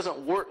 It doesn't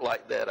work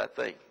like that, I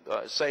think.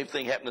 Same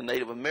thing happened to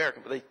Native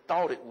Americans, but they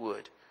thought it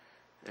would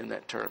in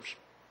that terms.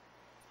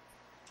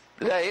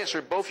 Did I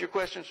answer both your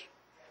questions?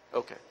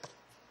 Okay.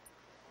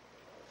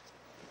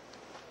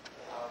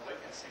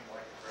 Lincoln seemed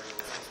like a very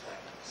religious man.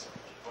 So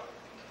what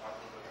can you talk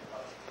a little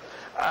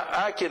bit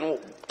about? I can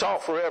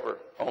talk forever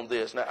on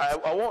this. Now,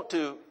 I want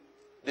to.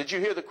 Did you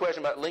hear the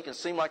question about Lincoln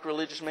seemed like a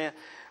religious man?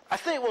 I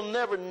think we'll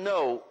never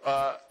know.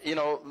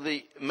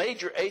 The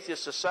major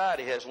atheist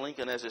society has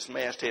Lincoln as its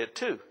masthead,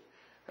 too.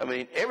 I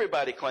mean,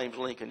 everybody claims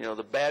Lincoln.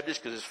 The Baptists,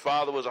 because his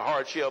father was a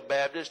hard-shell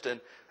Baptist, and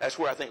that's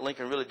where I think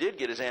Lincoln really did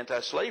get his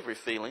anti-slavery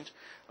feelings.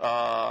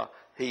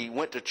 He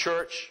went to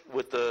church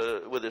with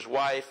his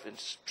wife and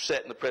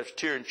sat in the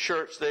Presbyterian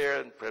church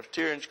there, and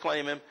Presbyterians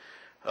claim him.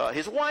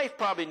 His wife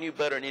probably knew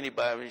better than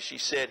anybody. I mean, she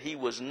said he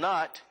was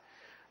not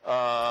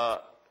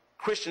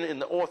Christian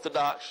in an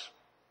orthodox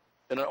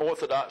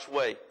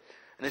way.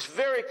 And it's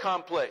very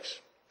complex.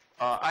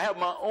 I have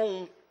my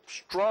own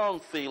strong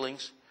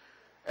feelings,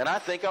 and I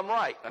think I'm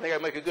right. I think I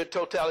make a good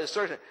totality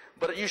assertion.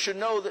 But you should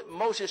know that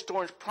most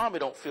historians probably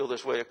don't feel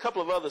this way. A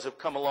couple of others have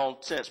come along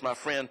since. My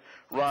friend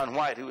Ron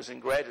White, who was in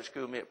graduate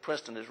school with me at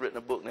Princeton, has written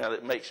a book now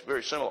that makes a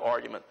very similar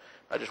argument.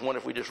 I just wonder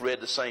if we just read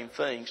the same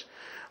things.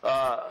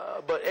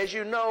 But as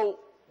you know,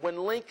 when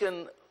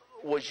Lincoln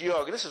was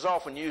young, and this is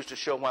often used to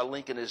show why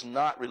Lincoln is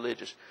not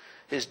religious,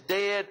 his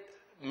dad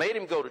made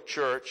him go to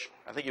church.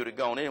 I think he would have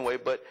gone anyway,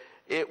 but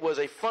it was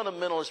a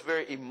fundamentalist,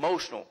 very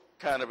emotional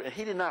kind of, and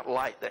he did not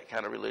like that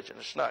kind of religion.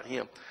 It's not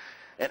him.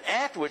 And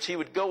afterwards, he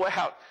would go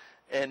out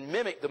and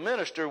mimic the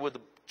minister with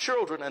the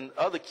children and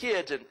other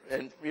kids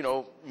and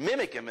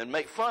mimic him and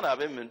make fun of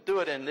him and do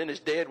it, and then his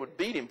dad would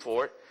beat him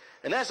for it.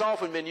 And that's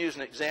often been used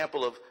as an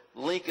example of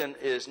Lincoln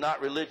is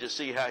not religious,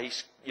 see how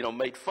he's,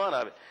 made fun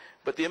of it.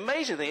 But the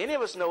amazing thing, any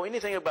of us know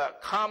anything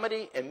about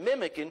comedy and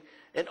mimicking,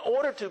 in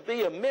order to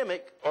be a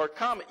mimic or a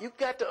comic, you've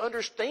got to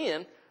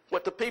understand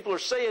what the people are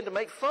saying to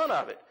make fun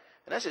of it.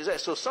 And that's exactly.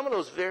 So some of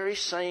those very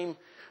same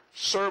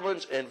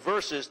sermons and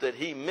verses that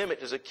he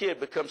mimicked as a kid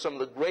become some of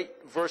the great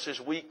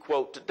verses we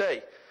quote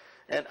today.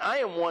 And I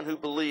am one who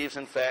believes,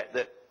 in fact,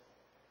 that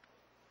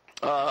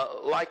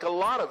like a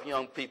lot of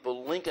young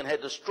people, Lincoln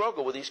had to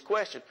struggle with these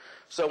questions.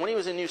 So when he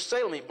was in New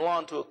Salem, he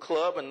belonged to a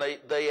club, and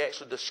they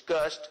actually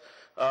discussed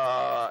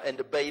and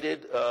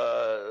debated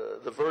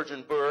the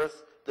virgin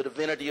birth, the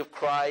divinity of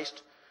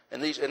Christ,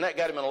 and that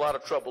got him in a lot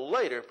of trouble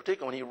later,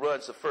 particularly when he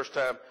runs the first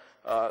time,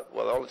 the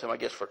only time I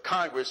guess for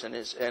Congress and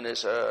his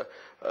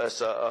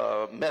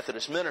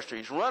Methodist ministry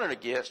he's running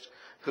against,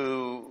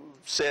 who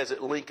says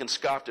that Lincoln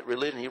scoffed at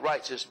religion. He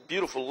writes this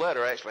beautiful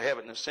letter. I actually have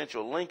it in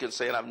Essential Lincoln,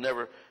 saying I've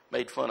never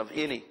made fun of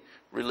any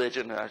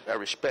religion. I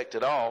respect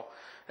it all.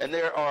 And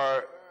there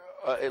are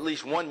at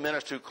least one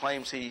minister who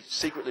claims he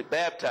secretly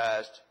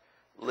baptized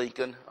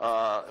Lincoln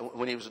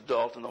when he was an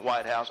adult in the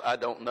White House. I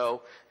don't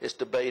know. It's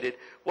debated.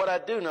 What I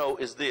do know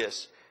is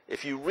this.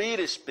 If you read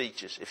his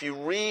speeches, if you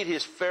read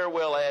his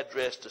farewell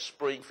address to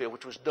Springfield,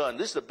 which was done,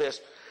 this is the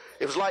best.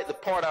 It was like the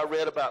part I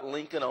read about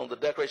Lincoln on the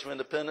Declaration of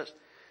Independence.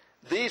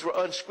 These were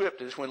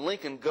unscripted. It's when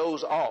Lincoln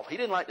goes off. He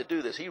didn't like to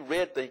do this. He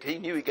read things. He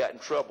knew he got in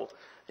trouble.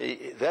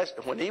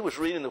 When he was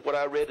reading what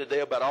I read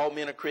today about all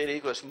men are created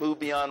equal, let's move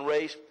beyond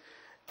race.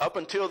 Up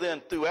until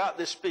then, throughout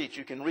this speech,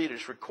 you can read it.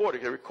 It's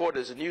recorded. It's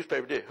recorded as a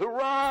newspaper did.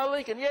 Hurrah,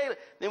 Lincoln, yay.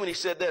 Then when he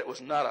said that, it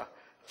was not a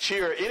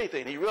cheer or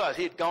anything. He realized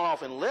he had gone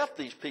off and left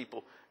these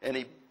people, and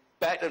he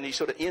backed up and he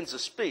sort of ends the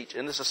speech.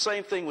 And it's the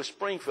same thing with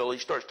Springfield. He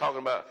starts talking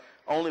about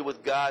only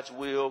with God's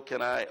will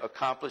can I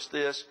accomplish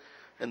this,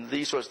 and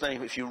these sorts of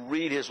things. If you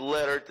read his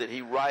letter that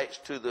he writes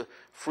to the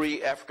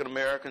free African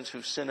Americans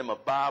who send him a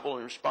Bible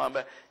and respond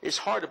back, it's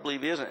hard to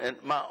believe he isn't.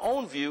 And my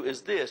own view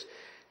is this.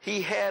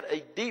 He had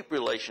a deep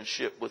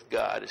relationship with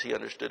God as he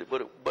understood it,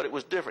 but it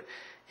was different.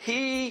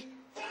 He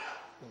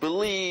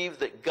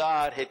believed that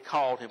God had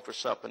called him for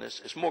something.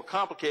 It's more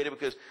complicated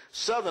because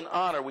Southern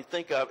honor we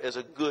think of as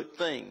a good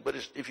thing. But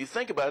if you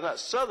think about it,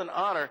 Southern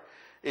honor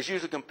is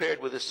usually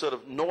compared with this sort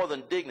of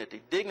Northern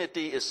dignity.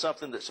 Dignity is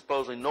something that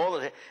supposedly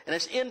Northern has, and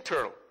it's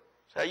internal.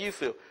 It's how you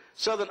feel.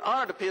 Southern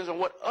honor depends on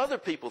what other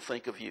people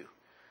think of you.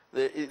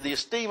 The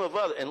esteem of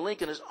others. And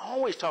Lincoln is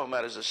always talking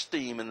about his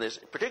esteem in this,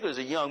 particularly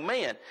as a young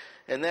man.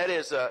 And that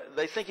is,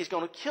 they think he's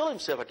going to kill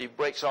himself after he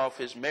breaks off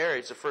his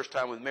marriage the first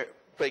time with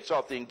breaks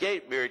off the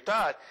engagement, Mary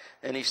Todd.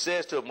 And he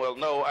says to him, well,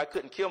 no, I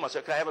couldn't kill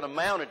myself because I haven't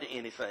amounted to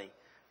anything.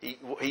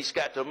 He's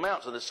got to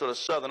amount to this sort of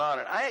Southern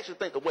honor. And I actually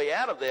think the way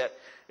out of that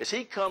is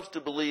he comes to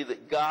believe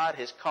that God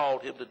has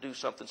called him to do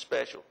something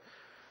special.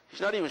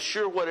 He's not even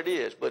sure what it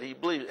is, but he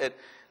believes. And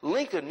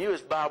Lincoln knew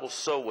his Bible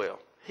so well.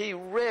 He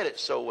read it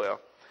so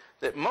well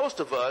that most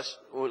of us,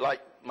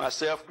 like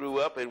myself, grew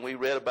up and we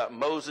read about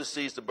Moses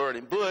sees the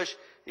burning bush.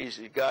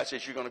 God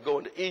says, you're going to go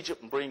into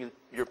Egypt and bring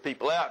your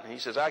people out. And he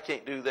says, I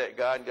can't do that,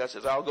 God. And God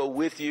says, I'll go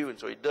with you. And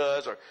so he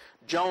does. Or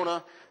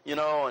Jonah,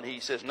 and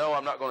he says, no,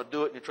 I'm not going to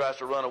do it. And he tries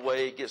to run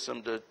away, gets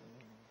them to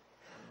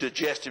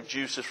digestive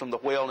juices from the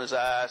whale in his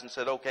eyes and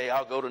said, okay,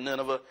 I'll go to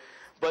Nineveh.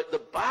 But the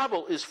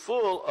Bible is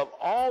full of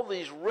all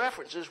these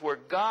references where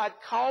God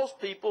calls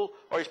people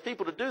or his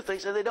people to do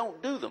things and they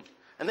don't do them.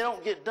 And they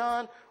don't get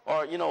done,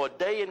 or, a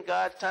day in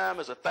God's time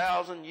is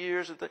 1,000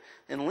 years.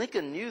 And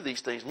Lincoln knew these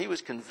things, and he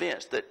was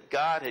convinced that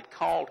God had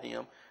called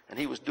him, and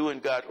he was doing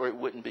God, or it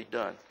wouldn't be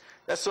done.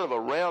 That's sort of a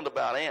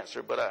roundabout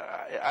answer, but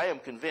I am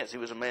convinced he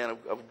was a man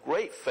of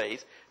great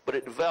faith, but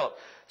it developed.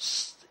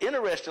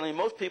 Interestingly,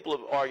 most people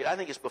have argued, I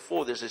think it's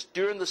before this, it's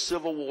during the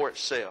Civil War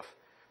itself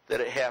that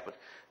it happened.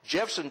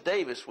 Jefferson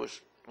Davis was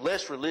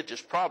less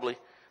religious, probably,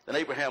 than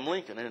Abraham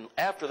Lincoln, and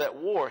after that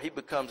war, he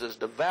becomes as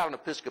devout an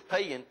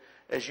Episcopalian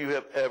as you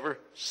have ever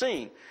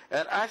seen.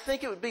 And I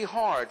think it would be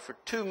hard for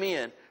two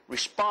men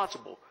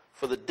responsible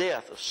for the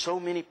death of so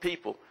many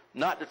people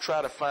not to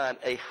try to find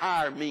a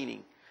higher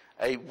meaning,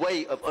 a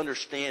way of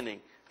understanding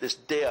this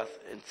death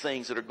and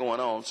things that are going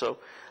on. So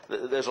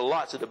there's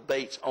lots of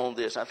debates on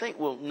this. I think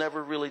we'll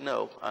never really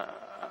know.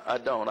 I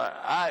don't.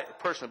 I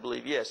personally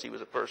believe, yes, he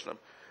was a person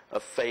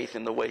of faith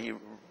in the way he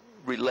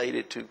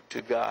related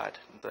to God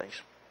and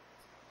things.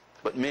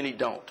 But many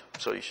don't,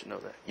 so you should know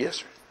that. Yes,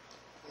 sir.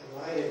 In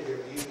light of your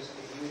views,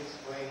 can you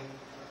explain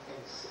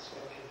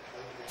suspension of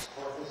habeas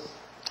corpus?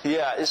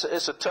 Yeah,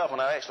 it's a tough one.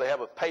 I actually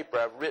have a paper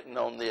I've written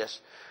on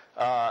this.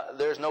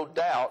 There's no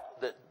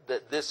doubt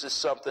that this is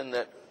something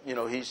that,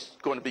 he's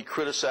going to be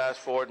criticized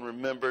for and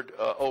remembered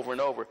over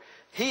and over.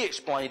 He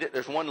explained it.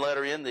 There's one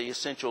letter in the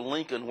Essential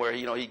Lincoln where,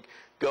 he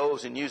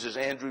goes and uses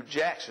Andrew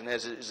Jackson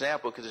as an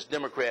example because it's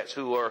Democrats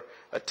who are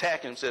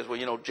attacking him, says,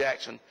 well,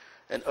 Jackson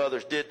and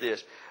others did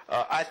this.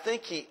 I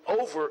think he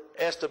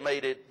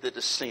overestimated the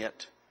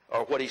dissent,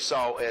 or what he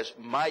saw as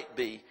might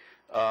be.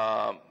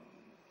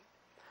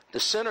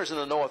 Dissenters in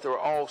the North, there were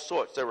all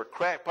sorts. There were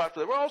crackpots.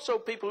 There were also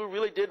people who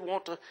really did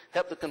want to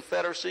help the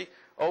Confederacy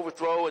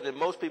overthrow, and then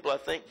most people, I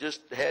think,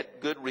 just had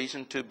good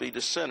reason to be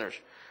dissenters.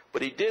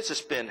 But he did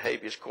suspend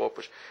habeas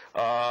corpus.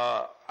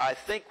 I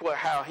think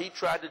how he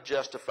tried to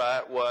justify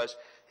it was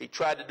he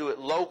tried to do it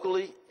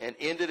locally and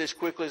end it as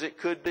quickly as it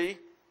could be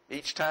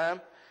each time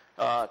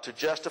to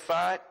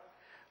justify it.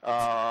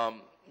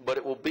 But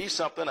it will be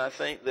something, I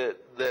think, that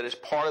is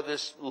part of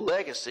this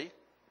legacy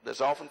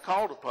that's often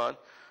called upon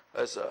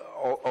as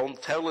on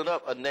telling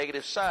up a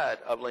negative side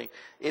of Lincoln.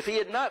 If he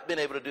had not been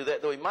able to do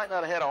that, though, he might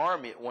not have had an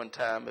army at one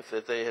time if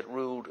they had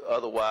ruled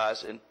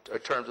otherwise in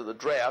terms of the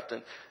draft,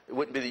 and it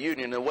wouldn't be the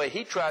Union. The way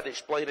he tried to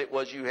explain it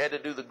was you had to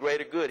do the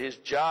greater good. His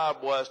job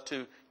was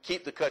to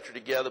keep the country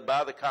together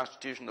by the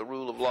Constitution, the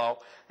rule of law.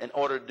 In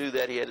order to do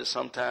that, he had to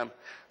sometime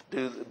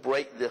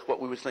break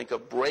what we would think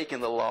of breaking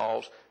the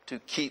laws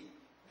to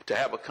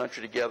have a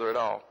country together at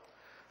all.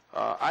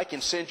 I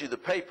can send you the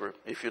paper,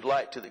 if you'd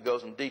like to, that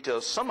goes in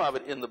details. Some of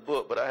it in the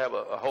book, but I have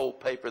a whole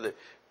paper that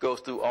goes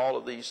through all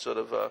of these sort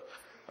of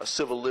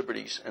civil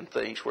liberties and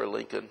things where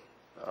Lincoln...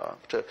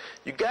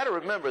 you got to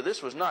remember,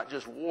 this was not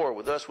just war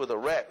with us with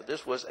Iraq, but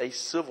this was a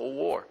civil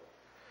war.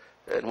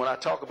 And when I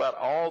talk about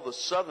all the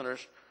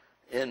Southerners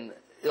in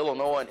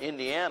Illinois and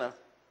Indiana,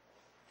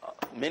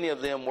 many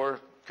of them were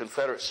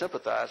Confederate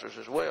sympathizers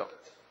as well.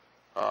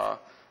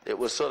 It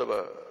was sort of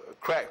a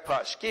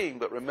crackpot scheme,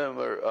 but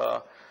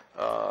remember...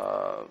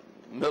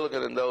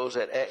 Milligan and those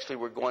that actually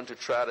were going to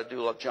try to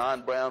do a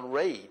John Brown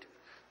raid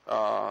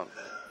on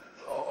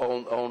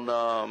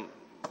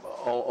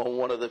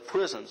one of the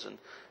prisons and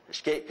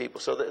escape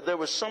people. So there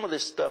was some of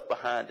this stuff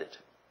behind it.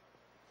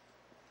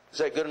 Is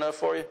that good enough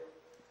for you?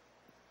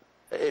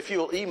 If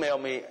you'll email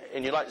me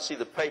and you'd like to see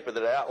the paper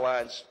that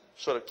outlines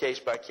sort of case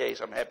by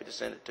case, I'm happy to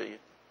send it to you.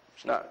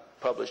 It's not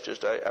published,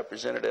 just I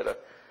presented at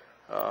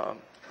a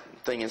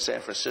thing in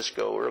San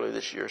Francisco early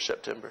this year,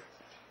 September.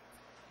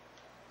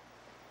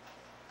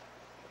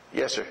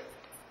 Yes, sir.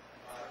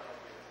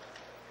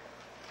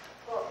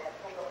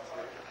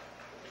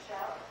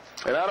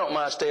 And I don't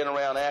mind staying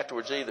around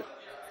afterwards either.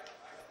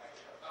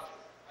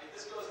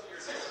 This goes to your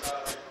sense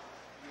about,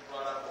 you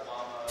brought up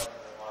Obama and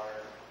the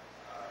modern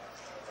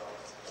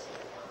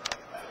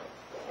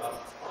one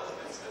of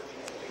the things that we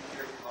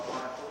hear from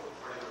Obama, his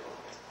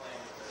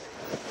claims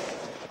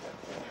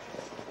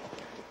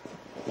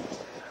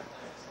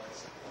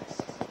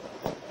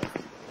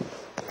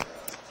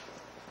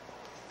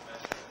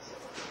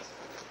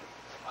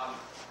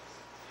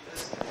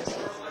his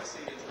sort of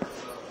legacy in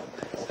terms of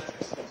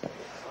eccentric schemes,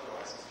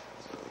 otherwise in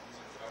terms of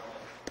using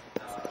government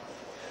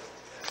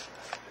as to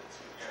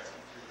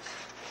guarantee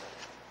freedom.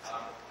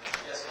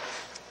 Yes,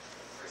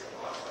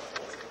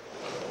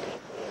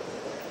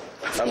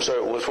 I'm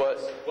sorry, was what?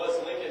 Was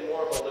Lincoln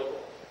more of a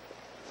liberal?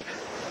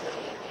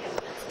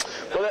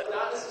 Well,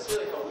 Not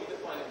necessarily how we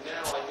define it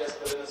now, I guess,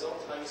 but in his own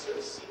time he sort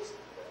of seems to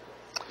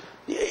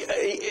be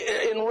that.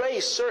 in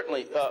race,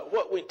 certainly.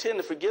 What we tend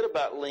to forget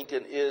about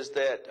Lincoln is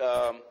that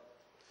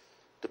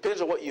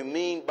depends on what you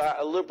mean by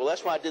a liberal.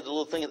 That's why I did the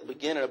little thing at the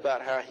beginning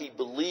about how he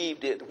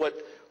believed it. What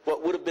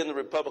would have been the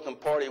Republican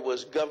Party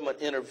was government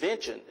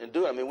intervention in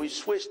doing it. I mean, we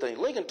switched things.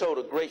 Lincoln told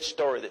a great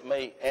story that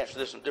may answer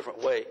this in a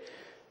different way.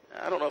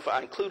 I don't know if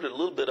I included a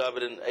little bit of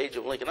it in the Age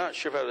of Lincoln. I'm not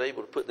sure if I was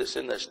able to put this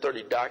in those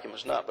 30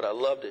 documents or not, but I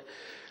loved it.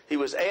 He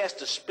was asked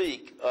to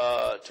speak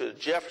to the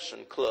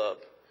Jefferson Club,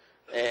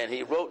 and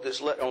he wrote this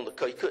letter on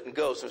the. He couldn't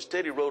go, so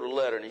instead he wrote a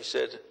letter, and he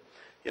said,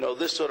 "You know,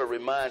 this sort of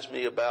reminds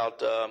me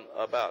about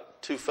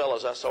two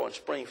fellows I saw in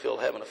Springfield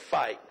having a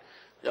fight.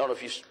 I don't know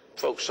if you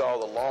folks saw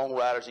the long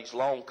riders, these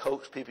long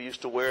coats people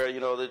used to wear,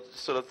 you know, that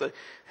sort of thing.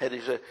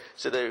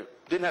 Said they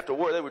didn't have to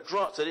worry. They were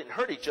drunk, so they didn't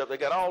hurt each other. They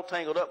got all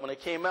tangled up. When they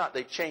came out,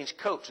 they changed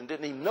coats and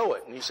didn't even know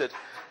it." And he said,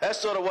 that's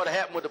sort of what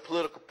happened with the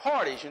political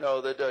parties, you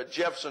know, that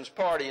Jefferson's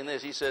party and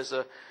this. He says,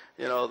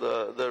 you know,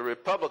 the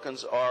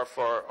Republicans are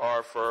for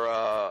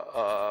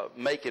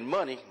making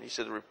money. He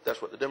said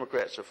that's what the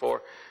Democrats are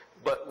for.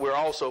 But we're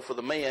also for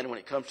the man. When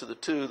it comes to the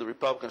two, the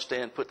Republicans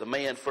put the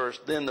man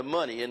first, then the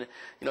money. And,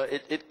 you know,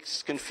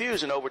 it's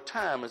confusing over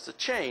time as the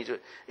change.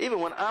 Even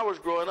when I was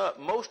growing up,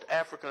 most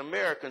African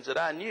Americans that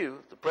I knew,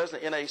 the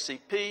president of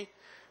NAACP,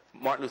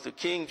 Martin Luther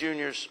King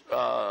Jr.'s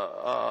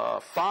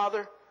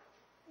father,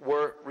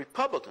 were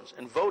Republicans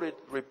and voted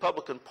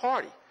Republican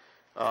Party.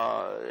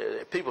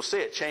 People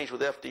say it changed with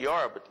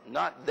FDR, but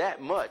not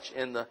that much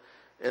in the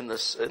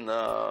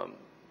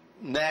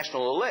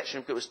national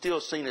election, because it was still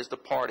seen as the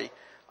party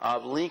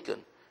of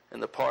Lincoln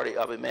and the party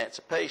of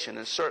emancipation.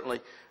 And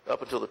certainly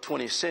up until the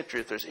 20th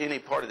century, if there's any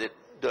party that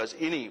does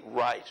any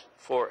right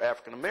for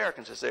African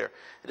Americans, it's there.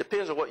 It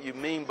depends on what you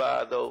mean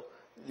by, though,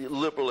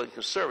 liberal and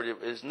conservative.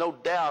 There's no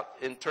doubt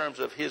in terms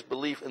of his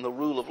belief in the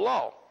rule of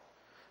law.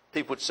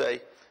 People would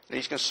say, and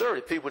he's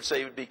conservative, people would say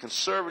he would be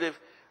conservative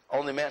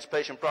on the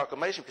Emancipation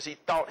Proclamation because he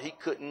thought he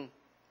couldn't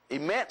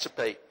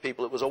emancipate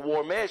people. It was a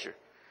war measure.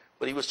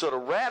 But he was sort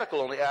of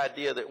radical on the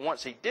idea that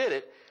once he did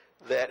it,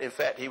 that, in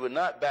fact, he would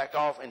not back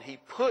off, and he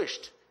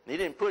pushed. And he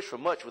didn't push for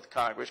much with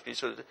Congress.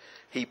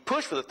 He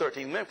pushed for the 13th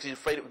Amendment because he was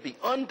afraid it would be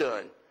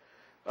undone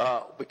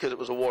because it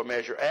was a war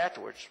measure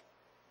afterwards.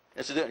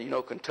 Incidentally, you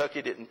know,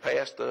 Kentucky didn't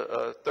pass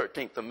the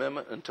 13th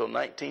Amendment until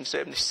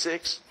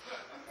 1976.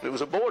 It was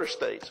a border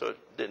state, so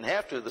it didn't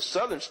have to. The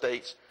southern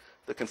states,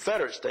 the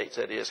Confederate states,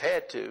 that is,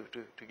 had to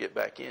get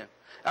back in.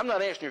 I'm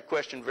not answering your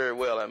question very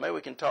well. Maybe we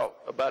can talk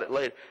about it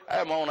later. I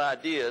have my own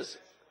ideas.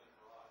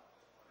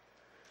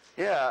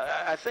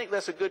 Yeah, I think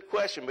that's a good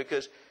question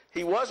because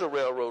he was a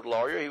railroad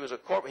lawyer. He was a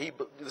corporate.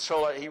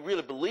 He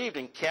really believed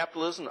in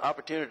capitalism, the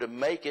opportunity to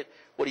make it.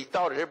 What he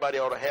thought that everybody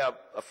ought to have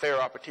a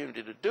fair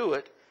opportunity to do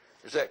it.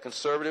 Is that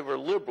conservative or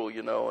liberal,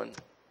 you know? And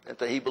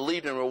that he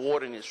believed in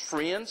rewarding his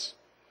friends.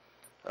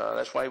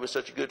 That's why he was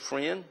such a good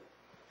friend.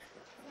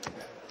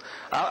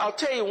 I'll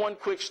tell you one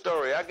quick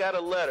story. I got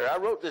a letter. I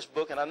wrote this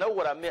book, and I know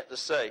what I meant to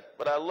say,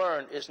 but I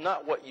learned it's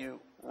not what you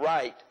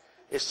write.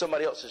 It's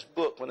somebody else's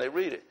book when they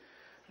read it.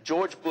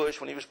 George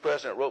Bush, when he was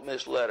president, wrote me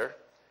this letter,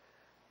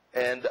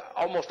 and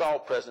almost all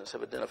presidents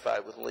have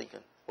identified with Lincoln,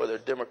 whether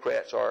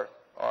Democrats or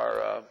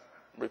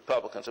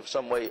Republicans, have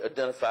some way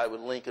identified with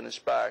Lincoln,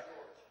 inspired.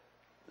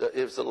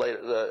 It was the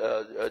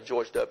later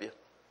George W.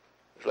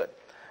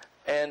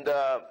 And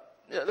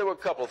there were a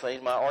couple of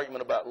things. My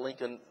argument about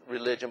Lincoln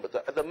religion,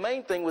 but the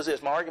main thing was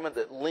this: my argument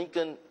that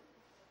Lincoln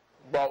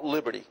brought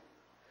liberty,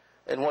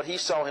 and what he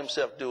saw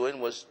himself doing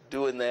was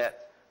doing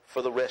that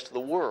for the rest of the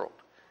world.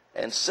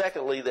 And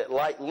secondly, that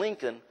like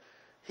Lincoln,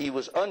 he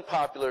was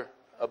unpopular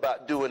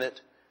about doing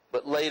it,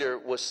 but later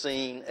was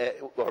seen,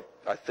 or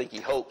I think he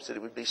hopes that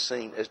it would be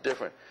seen as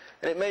different.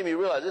 And it made me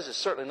realize this is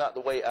certainly not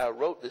the way I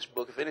wrote this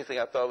book. If anything,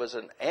 I thought it was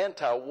an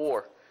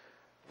anti-war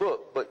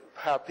book, but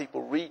how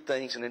people read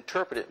things and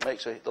interpret it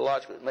makes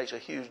a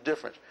huge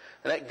difference.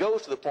 And that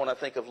goes to the point, I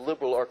think, of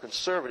liberal or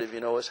conservative, you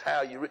know, is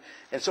how you read.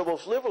 And so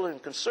both liberal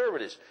and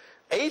conservatives,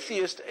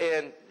 atheists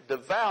and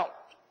devout,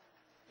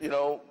 you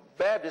know,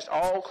 Baptists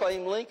all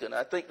claim Lincoln.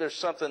 I think there's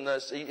something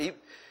that's, he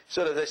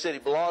sort of, they said he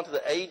belonged to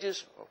the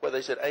ages, whether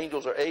they said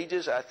angels or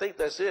ages. I think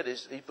that's it.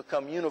 He's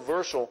become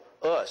universal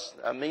us.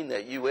 I mean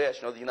that, U.S.,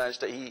 you know, the United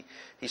States.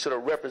 He sort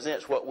of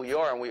represents what we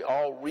are, and we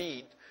all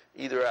read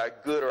either our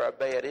good or our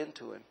bad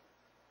into him.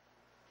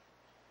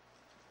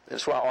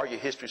 That's why I argue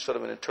history is sort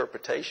of an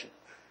interpretation.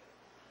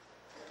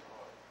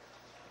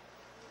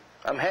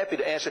 I'm happy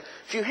to answer.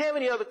 If you have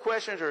any other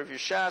questions or if you're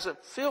shy,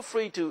 feel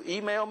free to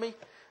email me.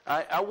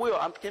 I will.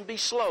 I can be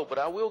slow, but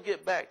I will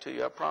get back to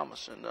you, I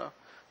promise.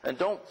 And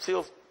don't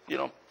feel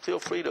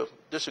free to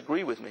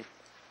disagree with me.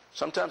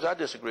 Sometimes I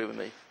disagree with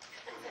me.